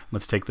why.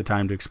 Let's take the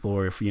time to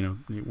explore if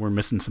we're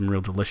missing some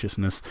real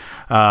deliciousness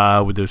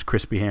with those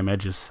crispy ham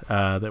edges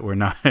that we're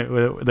not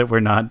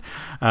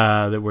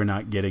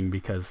getting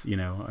because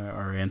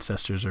our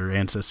ancestors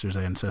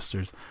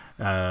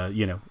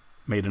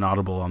made an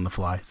audible on the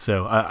fly.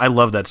 So I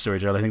love that story,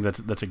 Gerald. I think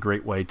that's a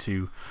great way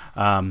to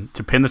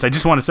pin this. I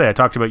just want to say, I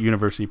talked about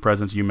university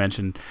presidents. You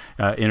mentioned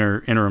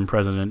interim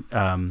president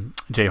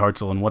Jay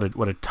Hartzell, and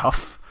what a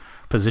tough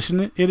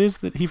position it is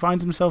that he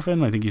finds himself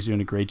in. I think he's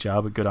doing a great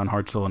job. Good on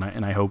Hartzell,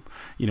 and I hope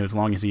as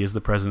long as he is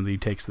the president, that he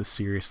takes this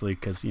seriously,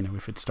 because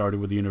if it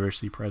started with the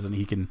university president,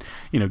 he can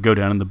go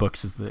down in the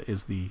books as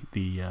the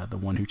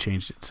one who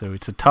changed it. So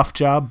it's a tough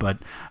job, but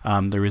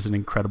there is an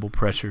incredible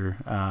pressure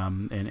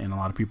and a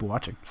lot of people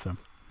watching.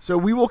 So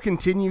we will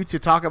continue to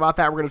talk about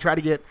that. We're going to try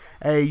to get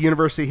a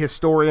university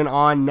historian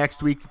on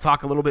next week to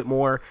talk a little bit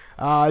more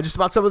just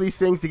about some of these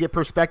things to get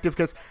perspective.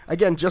 Because,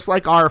 again, just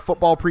like our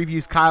football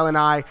previews, Kyle and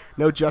I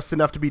know just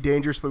enough to be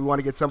dangerous, but we want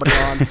to get somebody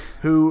on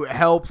who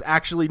helps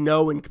actually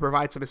know and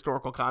provide some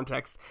historical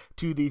context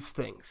to these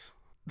things.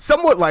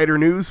 Somewhat lighter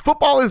news,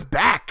 football is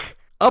back.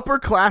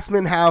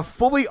 Upperclassmen have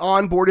fully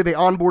onboarded. They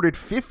onboarded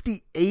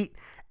 58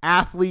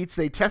 athletes.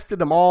 They tested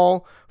them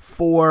all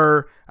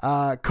for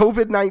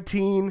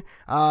COVID-19.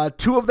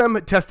 Two of them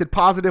tested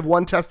positive.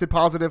 One tested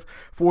positive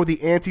for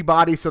the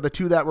antibody. So the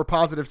two that were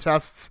positive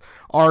tests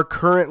are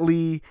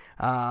currently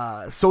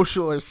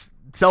social or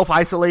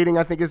self-isolating,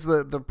 I think is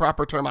the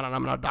proper term. I don't know.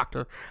 I'm not a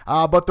doctor.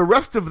 But the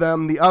rest of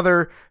them, the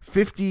other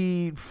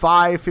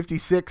 55,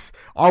 56,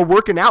 are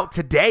working out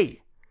today.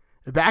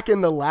 Back in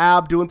the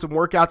lab doing some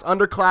workouts.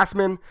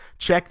 Underclassmen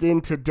checked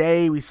in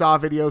today. We saw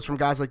videos from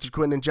guys like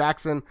Jaquindon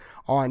Jackson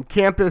on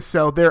campus,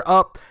 so they're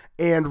up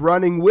and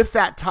running. With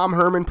that, Tom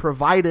Herman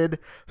provided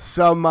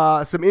some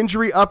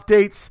injury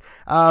updates.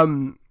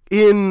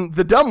 In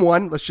the dumb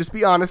one, let's just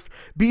be honest,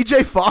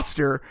 BJ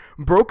Foster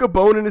broke a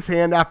bone in his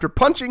hand after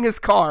punching his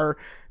car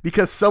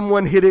because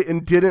someone hit it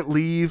and didn't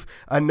leave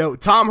a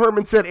note. Tom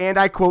Herman said, and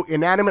I quote,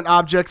 "Inanimate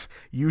objects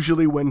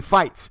usually win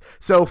fights."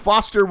 So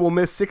Foster will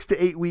miss 6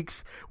 to 8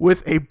 weeks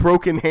with a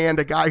broken hand,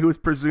 a guy who is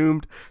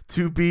presumed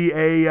to be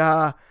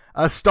a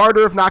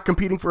starter, if not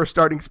competing for a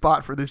starting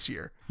spot for this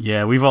year.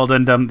 Yeah, we've all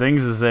done dumb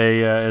things as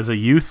a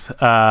youth.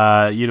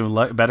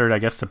 Better, I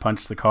guess, to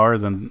punch the car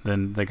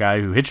than the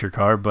guy who hit your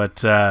car.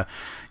 But I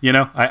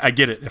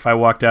get it. If I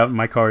walked out and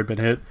my car had been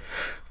hit,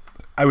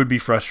 I would be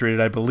frustrated.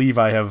 I believe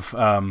I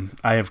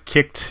have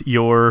kicked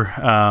your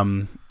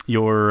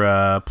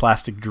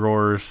plastic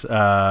drawers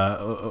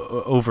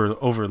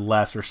over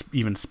less, or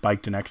even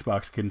spiked an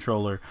Xbox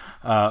controller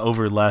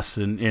over less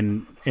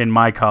in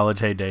my college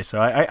heyday.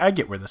 So I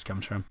get where this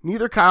comes from.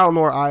 Neither Kyle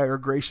nor I are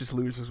gracious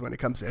losers when it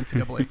comes to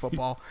NCAA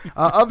football.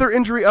 Other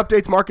injury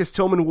updates: Marcus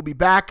Tillman will be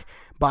back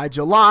by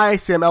July.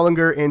 Sam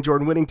Ellinger and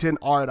Jordan Whittington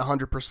are at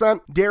 100%.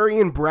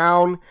 Darian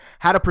Brown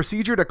had a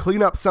procedure to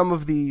clean up some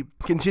of the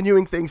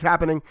continuing things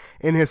happening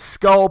in his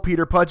skull.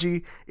 Peter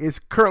Pudgy is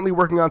currently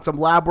working on some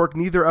lab work.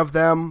 Neither of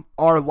them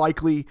are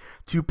likely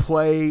to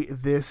play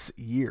this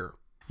year.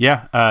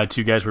 Yeah,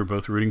 two guys we're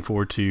both rooting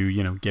for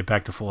to, get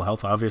back to full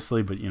health,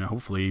 obviously, but,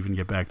 hopefully even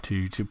get back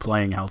to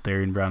playing health.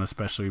 Darian Brown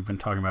especially, we've been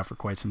talking about for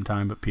quite some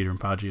time, but Peter and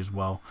Pudgy as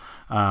well.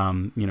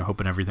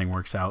 Hoping everything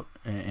works out,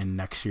 and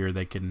next year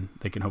they can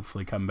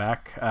hopefully come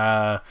back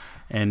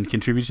and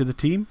contribute to the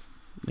team,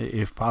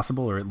 if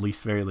possible, or at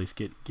least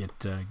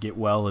get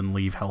well and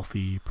leave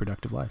healthy,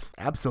 productive lives.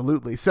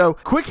 Absolutely. So,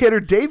 quick hitter,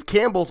 Dave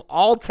Campbell's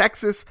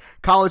All-Texas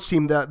college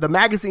team. The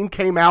magazine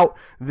came out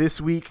this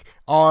week.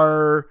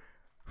 Our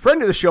Friend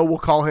of the show, we'll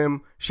call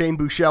him Shane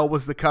Buechele,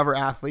 was the cover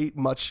athlete,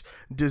 much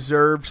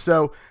deserved.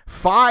 So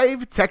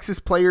 5 Texas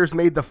players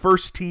made the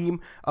first team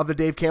of the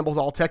Dave Campbell's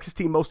All-Texas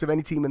team, most of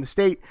any team in the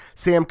state.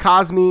 Sam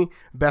Cosme,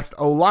 best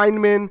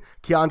O-lineman.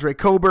 Keandre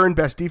Coburn,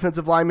 best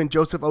defensive lineman.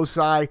 Joseph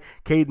Osai,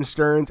 Caden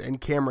Stearns,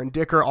 and Cameron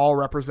Dicker, all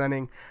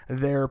representing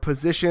their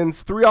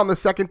positions. 3 on the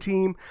second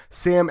team,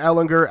 Sam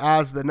Ellinger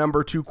as the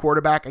number 2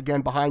 quarterback,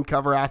 again behind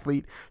cover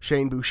athlete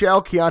Shane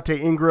Buechele,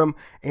 Keontae Ingram,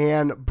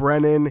 and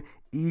Brennan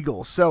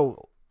Eagles.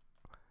 So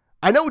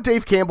I know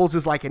Dave Campbell's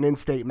is like an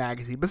in-state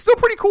magazine, but still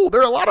pretty cool.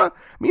 There's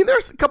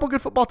a couple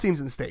good football teams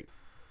in the state.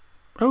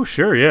 Oh,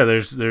 sure. Yeah,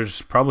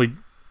 there's probably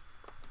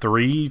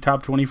 3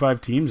 top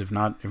 25 teams, if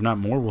not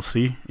more. We'll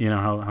see,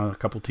 how a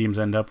couple teams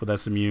end up with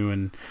SMU,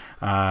 and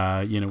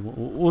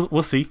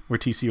we'll see where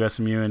TCU,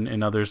 SMU,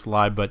 and others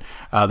lie. But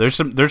there's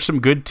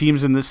some good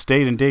teams in this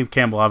state, and Dave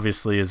Campbell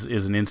obviously is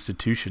an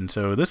institution,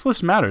 so this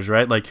list matters,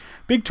 right? Like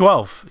Big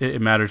 12,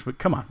 it matters, but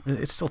come on,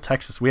 it's still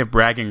Texas. We have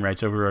bragging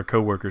rights over our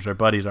coworkers, our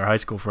buddies, our high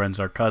school friends,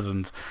 our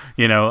cousins,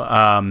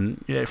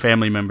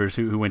 family members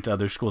who went to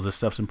other schools. This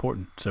stuff's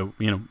important. So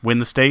win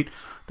the state.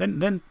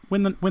 Then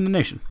win the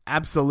nation.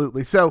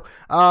 Absolutely. So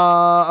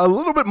a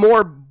little bit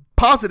more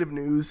positive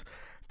news.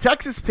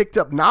 Texas picked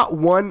up not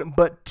 1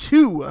 but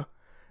 2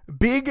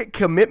 big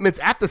commitments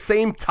at the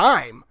same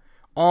time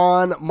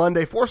on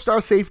Monday.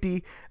 4-star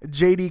safety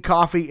J.D.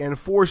 Coffey and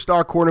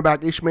 4-star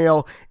cornerback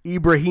Ishmael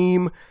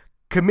Ibrahim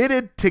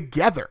committed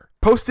together.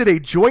 Posted a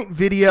joint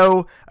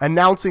video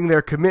announcing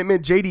their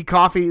commitment. J.D.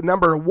 Coffey,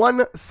 number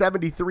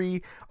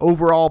 173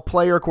 overall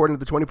player, according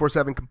to the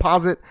 24/7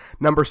 composite.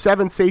 Number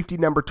 7 safety,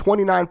 number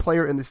 29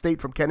 player in the state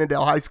from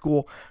Kennedale High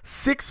School.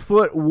 6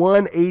 foot,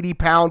 180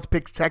 pounds,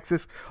 picks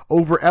Texas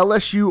over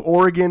LSU,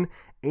 Oregon,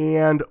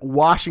 and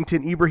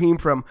Washington. Ibrahim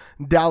from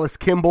Dallas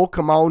Kimball.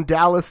 Come on,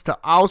 Dallas to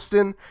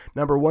Austin.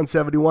 Number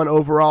 171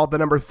 overall. The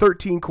number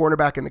 13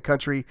 cornerback in the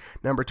country.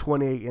 Number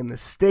 28 in the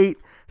state.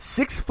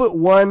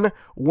 6'1",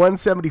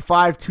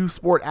 175,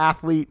 two-sport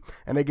athlete.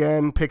 And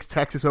again, picks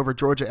Texas over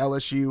Georgia,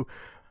 LSU,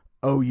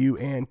 OU,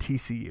 and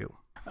TCU.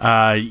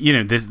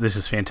 This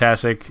is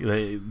fantastic.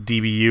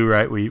 DBU,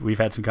 right? We've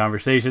had some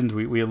conversations.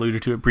 We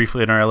alluded to it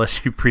briefly in our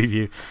LSU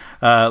preview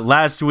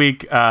last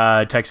week.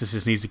 Texas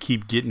just needs to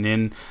keep getting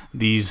in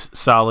these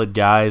solid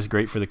guys.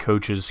 Great for the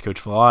coaches, Coach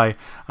Fly,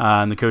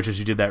 and the coaches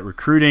who did that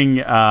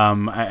recruiting.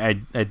 I'm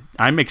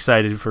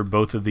excited for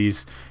both of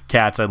these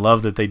cats. I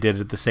love that they did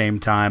it at the same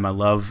time. I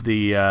love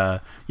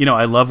I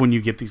love when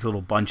you get these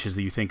little bunches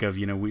that you think of.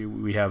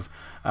 We have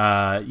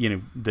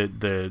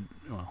the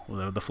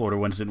Florida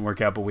ones didn't work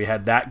out, but we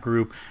had that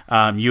group.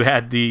 You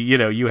had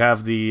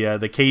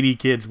the Katy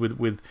kids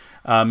with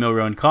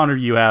Milrow and Connor.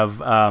 You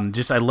have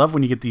I love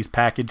when you get these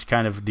package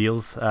kind of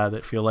deals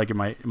that feel like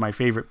my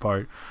favorite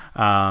part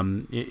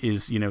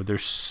is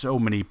there's so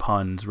many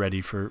puns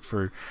ready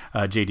for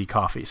JD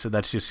Coffey, so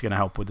that's just going to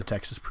help with the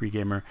Texas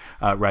pregamer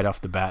right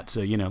off the bat.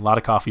 So a lot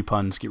of coffee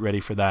puns. Get ready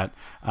for that.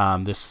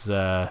 This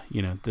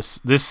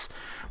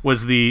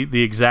was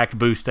the exact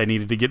boost I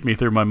needed to get me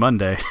through my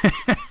Monday.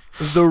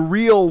 The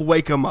real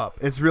wake 'em up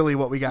is really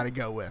what we got to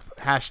go with.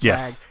 #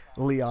 Yes.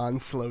 Leon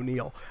Slow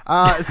Neal.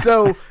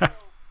 So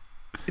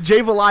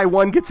Jay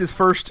Valai gets his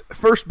first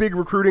big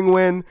recruiting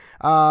win.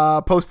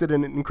 Posted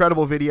an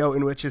incredible video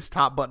in which his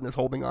top button is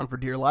holding on for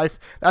dear life.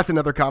 That's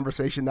another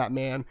conversation. That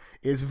man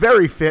is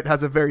very fit,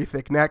 has a very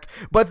thick neck.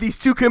 But these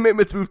 2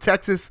 commitments move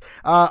Texas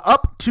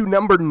up to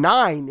number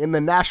 9 in the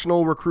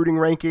national recruiting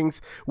rankings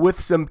with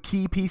some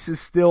key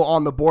pieces still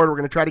on the board. We're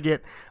going to try to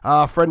get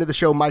a friend of the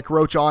show, Mike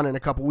Roach, on in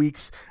a couple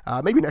weeks.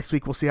 Maybe next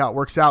week. We'll see how it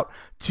works out,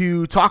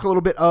 to talk a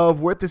little bit of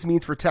what this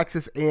means for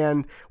Texas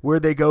and where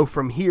they go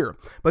from here.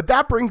 But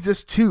that brings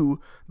us to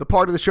the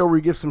part of the show where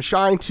we give some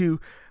shine to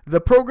the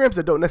programs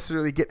that don't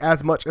necessarily get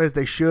as much as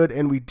they should,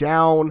 and we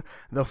down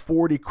the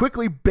 40.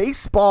 Quickly,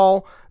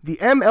 baseball, the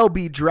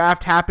MLB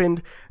draft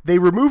happened. They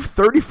removed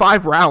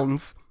 35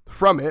 rounds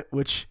from it,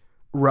 which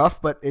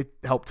rough, but it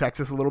helped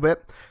Texas a little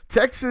bit.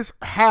 Texas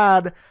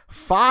had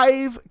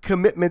 5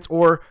 commitments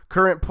or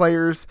current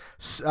players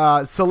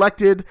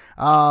selected.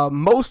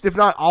 Most, if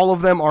not all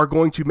of them, are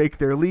going to make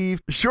their leave.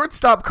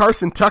 Shortstop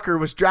Carson Tucker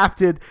was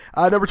drafted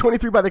number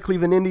 23 by the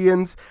Cleveland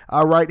Indians.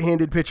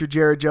 Right-handed pitcher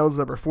Jared Jones,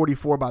 number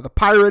 44 by the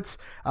Pirates.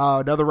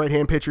 Another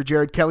right-hand pitcher,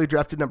 Jared Kelly,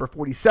 drafted number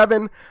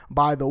 47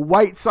 by the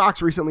White Sox,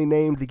 recently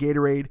named the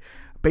Gatorade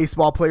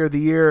Baseball Player of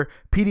the Year.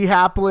 Petey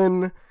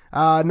Haplin,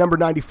 number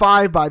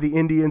 95 by the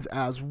Indians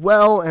as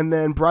well. And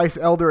then Bryce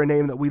Elder, a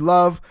name that we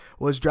love,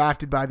 was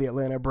drafted by the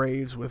Atlanta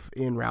Braves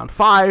in round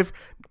 5,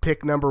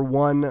 pick number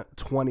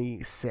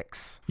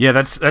 126. Yeah,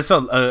 that's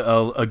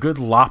a good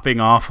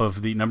lopping off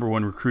of the number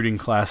 1 recruiting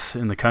class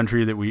in the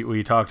country that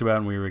we talked about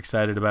and we were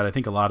excited about. I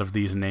think a lot of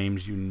these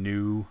names you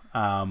knew.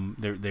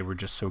 They were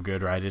just so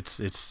good, right?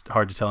 It's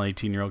hard to tell an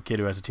 18-year-old kid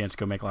who has a chance to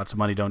go make lots of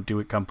money, don't do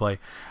it, come play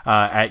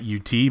at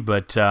UT.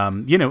 But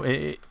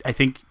I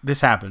think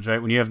this happens,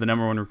 right? When you have the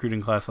number 1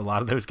 recruiting class, a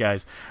lot of those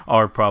guys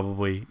are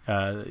probably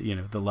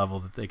the level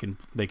that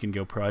they can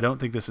go pro. I don't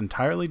think this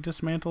entirely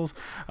dismantles.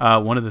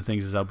 One of the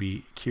things is I'll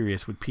be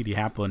curious with Petey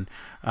Halpin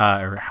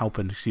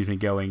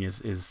going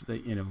is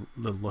the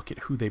look at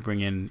who they bring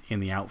in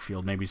the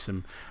outfield. Maybe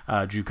some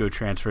JUCO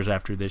transfers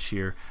after this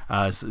year.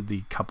 As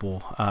the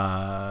couple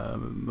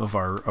of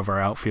our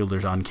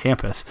outfielders on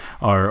campus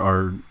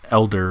are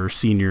elder or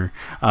senior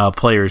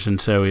players,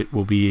 and so it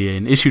will be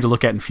an issue to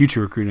look at in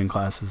future recruiting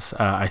classes,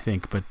 I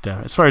think. But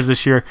as far as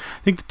this year,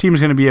 I think the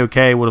team's going to be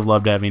okay. Would have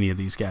loved to have any of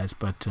these guys,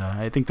 but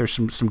I think there's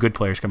some good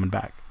players coming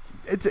back.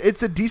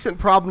 It's a decent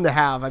problem to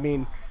have. I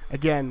mean,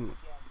 again,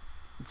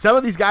 some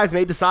of these guys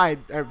may decide,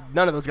 or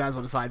none of those guys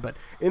will decide, but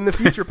in the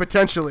future,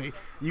 potentially,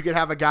 you could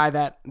have a guy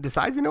that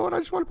decides, you know what, I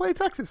just want to play at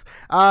Texas.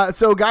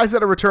 So guys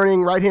that are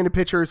returning, right-handed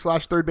pitcher /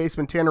 third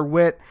baseman Tanner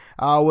Witt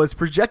was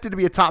projected to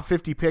be a top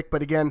 50 pick,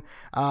 but again,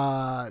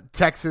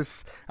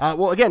 Texas,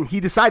 he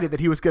decided that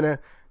he was going to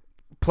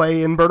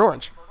play in Burnt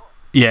Orange.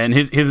 Yeah, and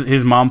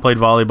his mom played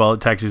volleyball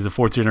at Texas, the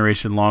fourth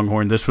generation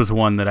Longhorn. This was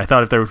one that I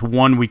thought if there was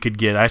one we could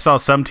get, I saw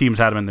some teams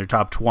had him in their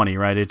top 20,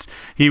 right?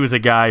 He was a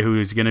guy who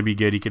is going to be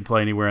good. He could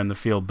play anywhere in the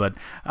field, but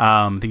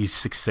I think he's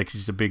 6'6".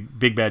 He's a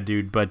big bad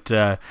dude. But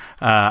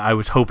I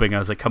was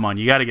like, come on,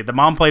 you got to get the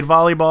mom played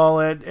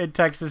volleyball at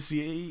Texas.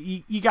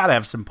 You got to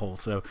have some pull.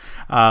 So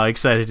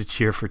excited to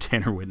cheer for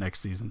Tanner Witt next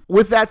season.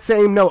 With that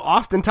same note,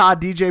 Austin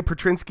Todd, DJ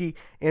Petrinsky,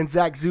 and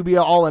Zach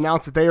Zubia all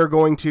announced that they are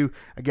going to,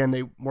 again,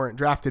 they weren't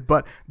drafted,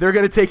 but they're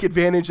going to take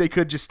advantage. They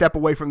could just step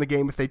away from the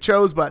game if they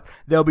chose, but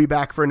they'll be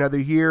back for another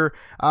year.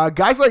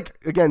 Guys like,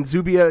 again,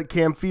 Zubia,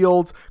 Cam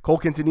Fields, Cole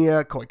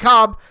Quintanilla, Coy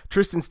Cobb,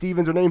 Tristan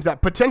Stevens are names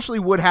that potentially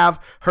would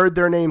have heard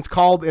their names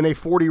called in a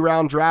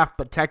 40-round draft,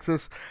 but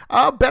Texas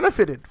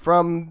benefited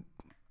from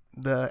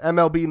the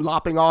MLB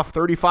lopping off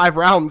 35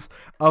 rounds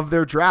of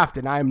their draft,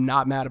 and I am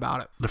not mad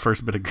about it. The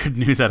first bit of good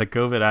news out of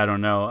COVID, I don't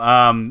know.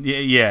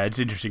 Yeah, it's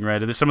interesting,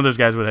 right? Some of those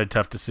guys would have had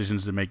tough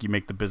decisions to make. You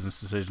make the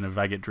business decision. If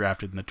I get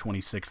drafted in the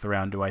 26th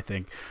round, do I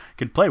think I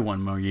could play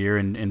one more year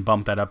and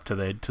bump that up to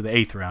the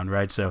 8th round,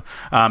 right? So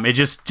it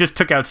just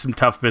took out some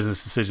tough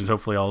business decisions.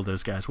 Hopefully all of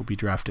those guys will be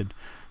drafted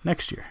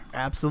next year.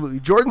 Absolutely.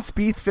 Jordan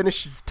Spieth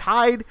finishes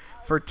tied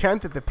for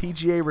 10th at the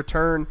PGA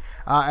return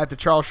at the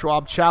Charles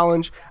Schwab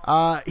Challenge.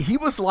 He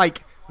was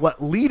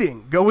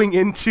leading going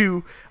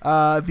into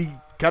the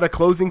kind of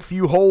closing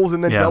few holes,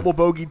 and then double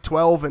bogeyed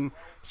 12 and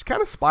just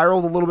kind of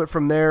spiraled a little bit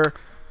from there.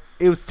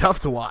 It was tough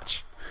to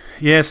watch.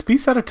 Yeah,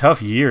 Spieth's had a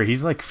tough year.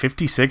 He's like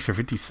 56 or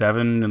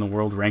 57 in the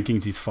world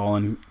rankings. He's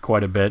fallen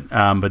quite a bit.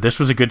 But this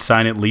was a good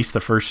sign. At least the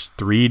first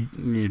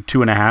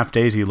 2.5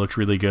 days, he looked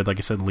really good. Like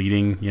I said,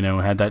 leading.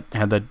 Had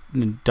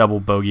that double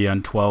bogey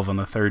on 12 on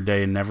the third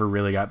day and never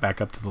really got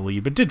back up to the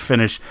lead. But did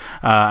finish,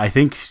 I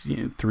think,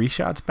 3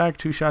 shots back,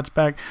 2 shots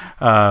back,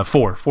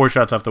 4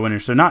 shots off the winner.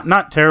 So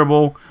not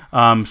terrible.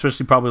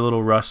 Especially probably a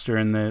little rust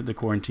during the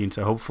quarantine.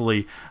 So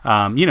hopefully,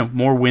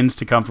 more wins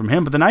to come from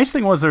him. But the nice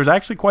thing was there was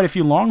actually quite a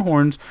few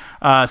Longhorns,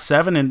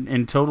 7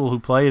 in total who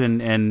played,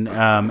 and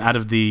out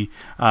of the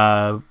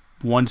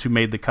ones who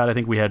made the cut, I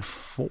think we had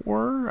 3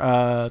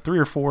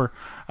 or 4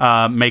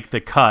 make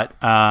the cut.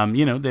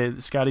 The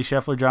Scotty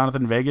Scheffler,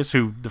 Jonathan Vegas,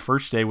 who the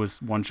first day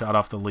was 1 shot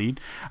off the lead,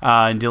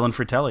 and Dylan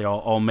Fratelli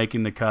all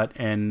making the cut.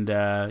 And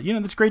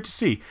that's great to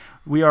see.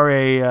 We are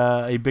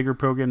a bigger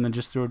program than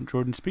just Jordan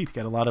Spieth.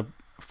 Got a lot of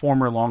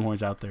former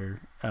Longhorns out there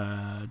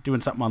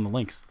doing something on the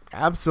links.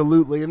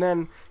 Absolutely. And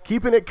then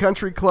keeping it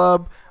country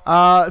club,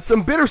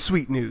 some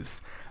bittersweet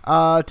news. 2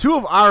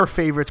 of our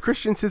favorites,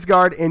 Christian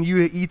Sisgard and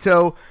Yuya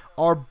Ito,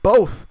 are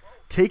both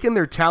taking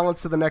their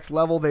talents to the next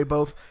level. They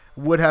both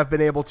would have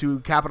been able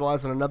to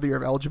capitalize on another year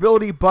of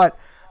eligibility, but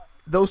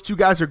those 2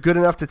 guys are good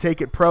enough to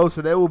take it pro,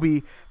 so they will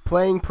be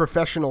playing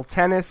professional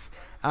tennis.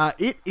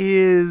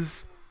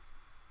 It's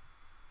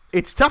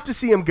tough to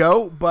see them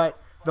go, but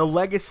the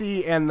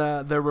legacy and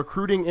the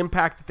recruiting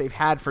impact that they've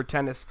had for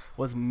tennis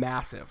was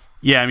massive.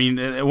 Yeah, I mean,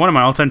 one of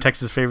my all-time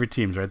Texas favorite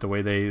teams, right? The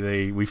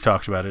way we've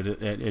talked about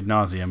it ad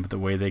nauseum, but the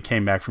way they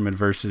came back from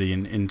adversity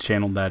and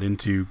channeled that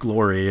into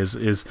glory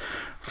is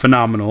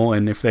phenomenal.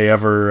 And if they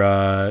ever,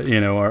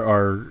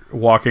 are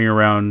walking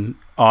around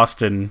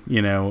Austin,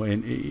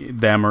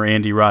 and them or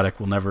Andy Roddick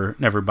will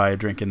never buy a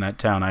drink in that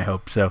town, I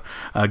hope. So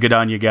good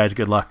on you guys.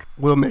 Good luck.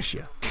 We'll miss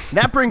you.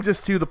 That brings us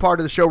to the part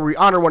of the show where we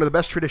honor one of the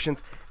best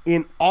traditions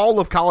in all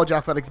of college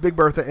athletics, Big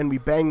Bertha, and we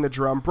bang the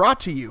drum, brought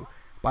to you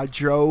by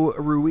Joe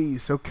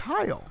Ruiz. So,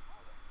 Kyle,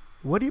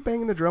 what are you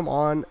banging the drum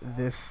on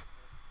this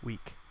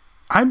week?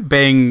 I'm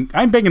banging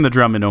the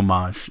drum in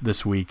homage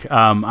this week.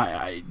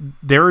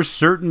 There are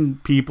certain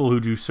people who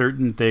do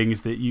certain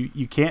things that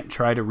you can't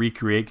try to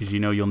recreate because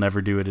you'll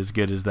never do it as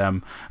good as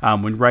them.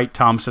 When Wright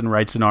Thompson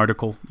writes an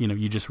article,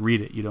 you just read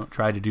it. You don't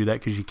try to do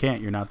that because you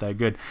can't. You're not that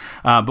good.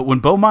 But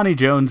when Bomani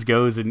Jones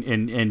goes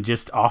and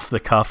just off the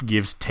cuff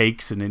gives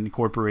takes and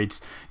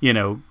incorporates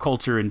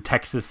culture in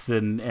Texas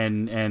and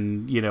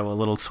a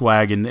little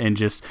swag and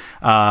just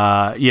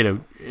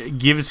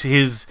gives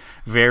his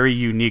very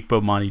unique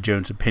Bomani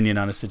Jones opinion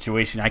on a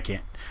situation, I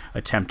can't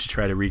attempt to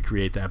try to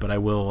recreate that, but I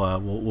will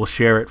we'll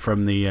share it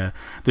from the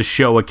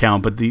show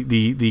account. But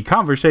the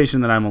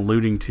conversation that I'm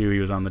alluding to, he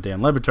was on the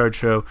Dan Le Batard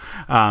show,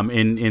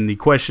 and the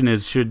question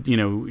is, should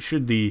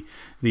the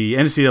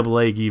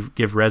NCAA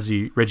give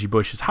Reggie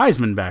Bush his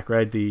Heisman back,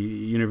 right? The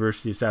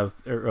University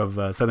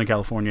of Southern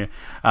California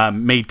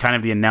made kind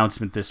of the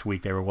announcement this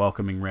week. They were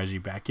welcoming Reggie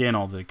back in.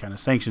 All the kind of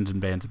sanctions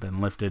and bans have been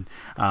lifted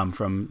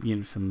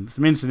from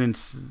some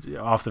incidents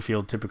off the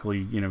field,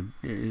 typically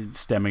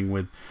stemming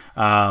with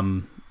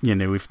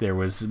if there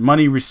was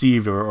money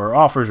received or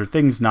offers or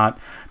things not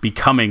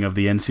becoming of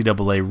the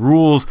NCAA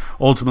rules,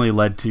 ultimately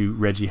led to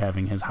Reggie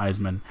having his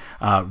Heisman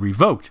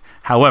revoked.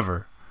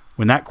 However,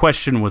 when that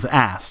question was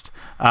asked,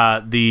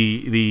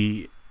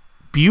 the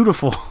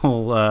beautiful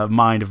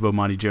mind of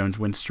Bomani Jones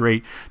went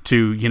straight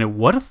to,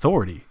 what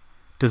authority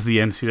does the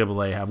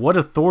NCAA have? What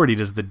authority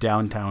does the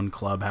downtown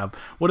club have?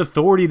 What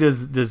authority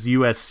does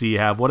USC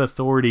have? What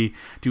authority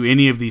do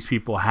any of these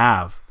people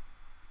have?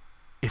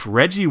 If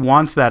Reggie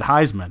wants that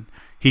Heisman,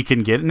 he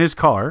can get in his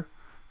car,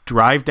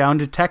 drive down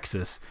to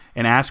Texas,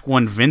 and ask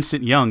one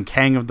Vincent Young,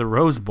 King of the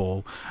Rose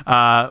Bowl,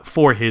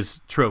 for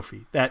his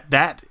trophy.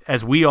 That,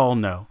 as we all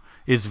know,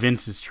 is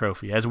Vince's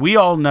trophy. As we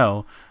all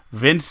know,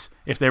 Vince,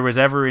 if there was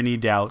ever any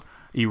doubt,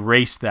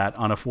 erased that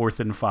on a 4th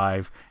and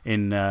 5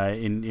 in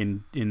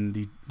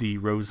the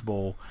Rose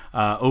Bowl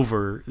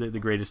over the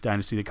greatest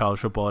dynasty that college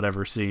football had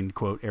ever seen,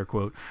 quote, air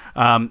quote.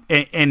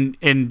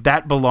 And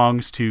that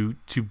belongs to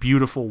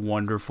beautiful,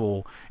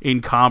 wonderful,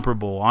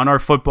 incomparable, on our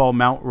football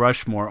Mount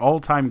Rushmore,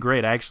 all-time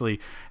great. I actually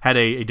had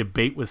a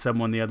debate with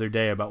someone the other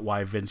day about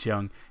why Vince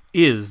Young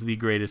is the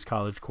greatest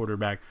college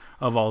quarterback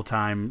of all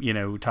time.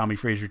 Tommy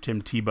Frazier,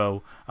 Tim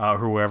Tebow, or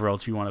whoever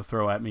else you want to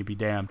throw at me, be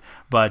damned.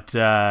 But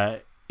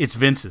it's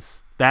Vince's.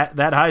 That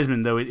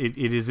Heisman, though, it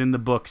is in the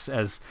books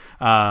as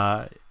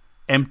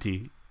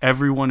empty.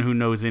 Everyone who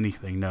knows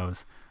anything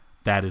knows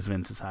that is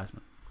Vince's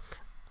Heisman.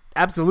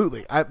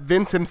 Absolutely.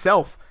 Vince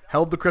himself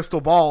held the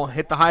crystal ball,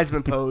 hit the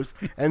Heisman pose,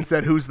 and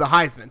said, "Who's the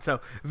Heisman?"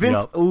 So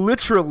Vince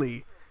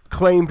literally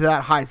claimed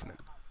that Heisman.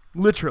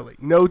 Literally.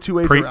 No two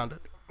ways around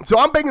it. So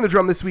I'm banging the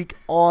drum this week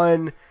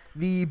on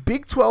the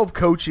Big 12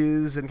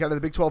 coaches and kind of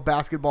the Big 12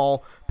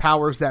 basketball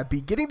powers that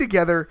be getting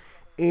together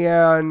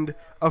and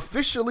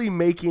officially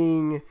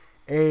making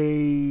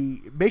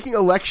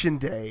Election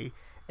Day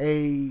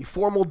a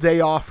formal day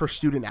off for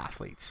student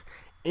athletes.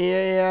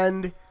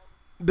 And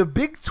the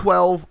Big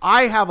 12,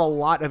 I have a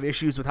lot of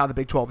issues with how the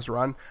Big 12 is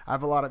run. I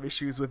have a lot of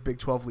issues with Big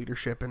 12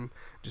 leadership and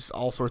just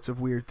all sorts of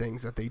weird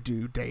things that they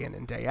do day in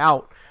and day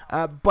out.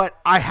 But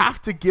I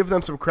have to give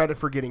them some credit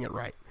for getting it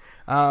right.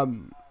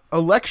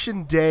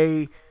 Election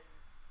Day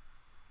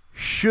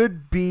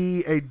should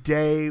be a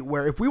day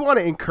where, if we want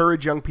to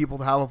encourage young people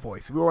to have a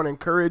voice, if we want to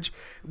encourage,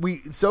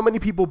 so many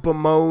people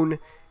bemoan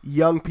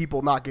young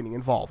people not getting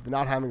involved and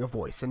not having a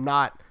voice and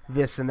not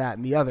this and that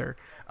and the other.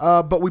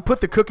 But we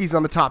put the cookies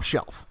on the top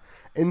shelf.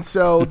 And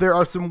so there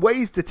are some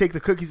ways to take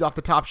the cookies off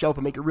the top shelf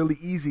and make it really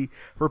easy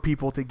for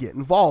people to get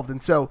involved.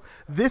 And so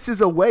this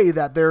is a way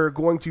that they're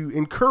going to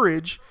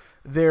encourage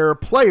their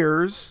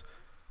players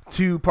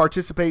to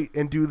participate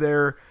and do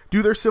their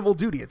civil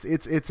duty.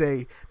 It's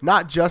a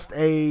not just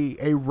a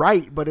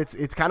right, but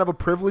it's kind of a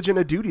privilege and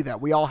a duty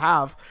that we all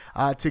have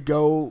to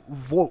go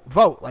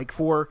vote. Like,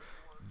 for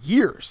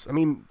years, I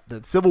mean,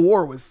 the Civil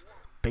War was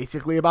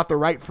basically about the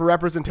right for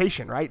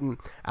representation, right? And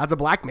as a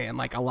black man,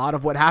 like, a lot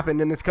of what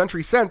happened in this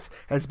country since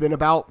has been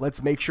about,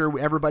 let's make sure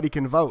everybody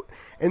can vote.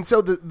 And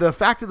so the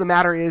fact of the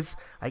matter is,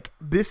 like,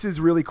 this is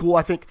really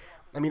cool.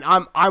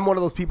 I'm one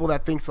of those people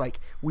that thinks, like,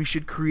 we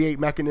should create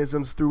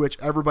mechanisms through which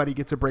everybody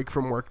gets a break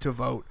from work to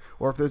vote,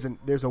 or if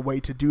there's a way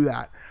to do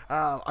that.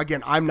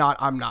 Again, I'm not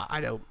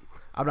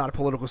a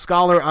political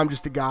scholar. I'm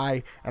just a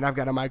guy, and I've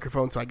got a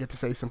microphone, so I get to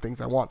say some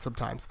things I want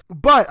sometimes.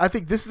 But I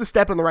think this is a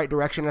step in the right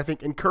direction. I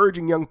think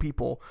encouraging young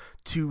people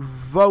to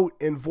vote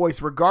and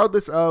voice,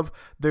 regardless of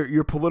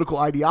your political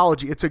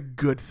ideology, it's a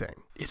good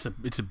thing. It's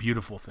a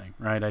beautiful thing,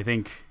 right? I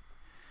think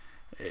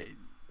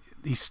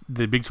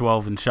the Big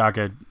 12 and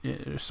Shaka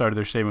started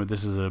their statement,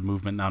 this is a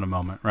movement, not a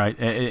moment, right?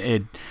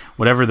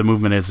 Whatever the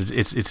movement is,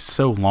 it's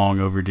so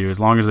long overdue. As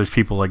long as there's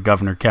people like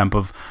Governor Kemp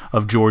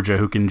of Georgia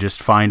who can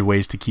just find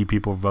ways to keep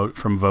people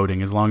from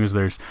voting, as long as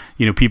there's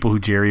people who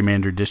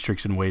gerrymander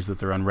districts in ways that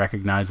they're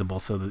unrecognizable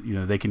so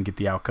that they can get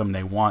the outcome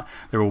they want,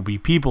 there will be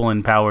people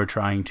in power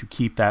trying to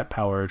keep that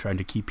power, trying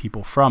to keep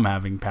people from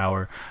having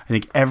power. I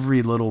think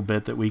every little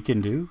bit that we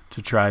can do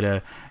to try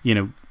to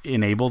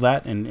enable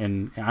that,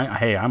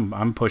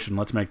 I'm pushing.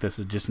 Let's make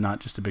this not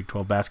just a Big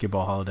 12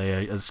 basketball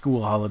holiday, a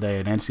school holiday,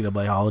 an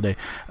NCAA holiday,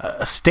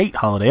 a state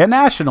holiday, a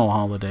national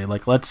holiday.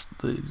 Like,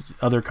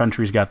 other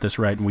countries got this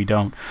right and we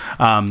don't.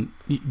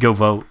 Go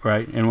vote,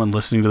 right? Anyone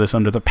listening to this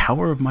under the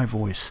power of my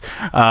voice,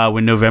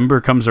 when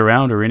November comes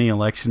around, or any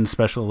elections,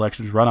 special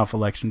elections, runoff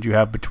elections you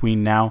have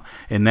between now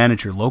and then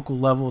at your local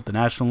level, at the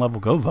national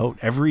level, go vote.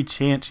 Every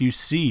chance you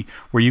see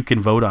where you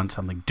can vote on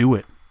something, do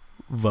it.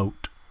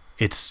 Vote.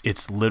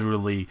 It's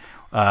literally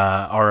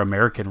our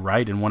American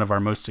right and one of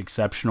our most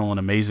exceptional and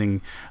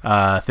amazing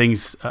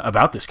things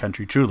about this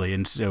country, truly.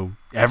 And so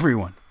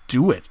everyone,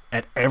 do it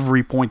at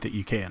every point that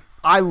you can.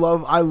 I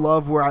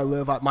love where I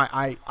live.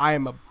 I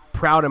am a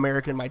proud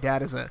American. My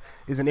dad is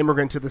an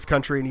immigrant to this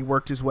country, and he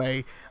worked his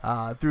way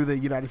through the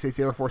United States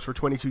Air Force for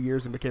 22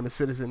 years and became a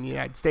citizen in the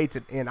United States.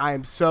 And I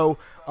am so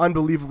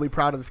unbelievably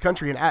proud of this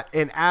country. And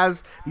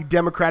as the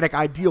democratic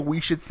ideal, we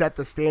should set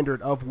the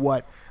standard of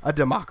what a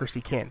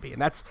democracy can be.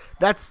 And that's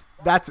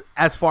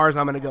as far as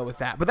I'm going to go with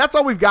that. But that's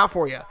all we've got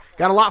for you.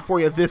 Got a lot for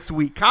you this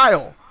week.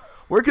 Kyle,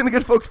 where can the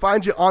good folks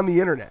find you on the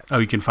internet? Oh,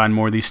 you can find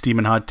more of these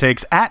steaming hot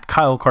takes at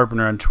Kyle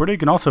Carpenter on Twitter. You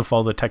can also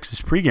follow the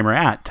Texas Pregamer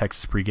at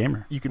Texas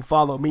Pregamer. You can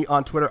follow me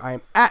on Twitter. I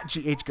am at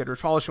GHGoodrich.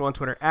 Follow the show on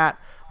Twitter at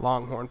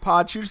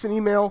LonghornPod. Shoot us an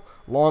email,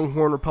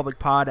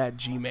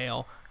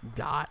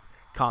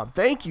 longhornrepublicpod@gmail.com.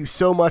 Thank you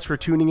so much for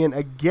tuning in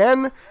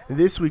again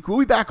this week. We'll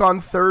be back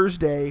on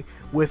Thursday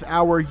with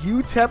our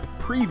UTEP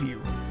preview.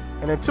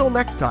 And until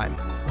next time,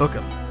 hook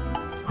 'em.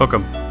 Hook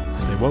 'em.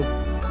 Stay woke.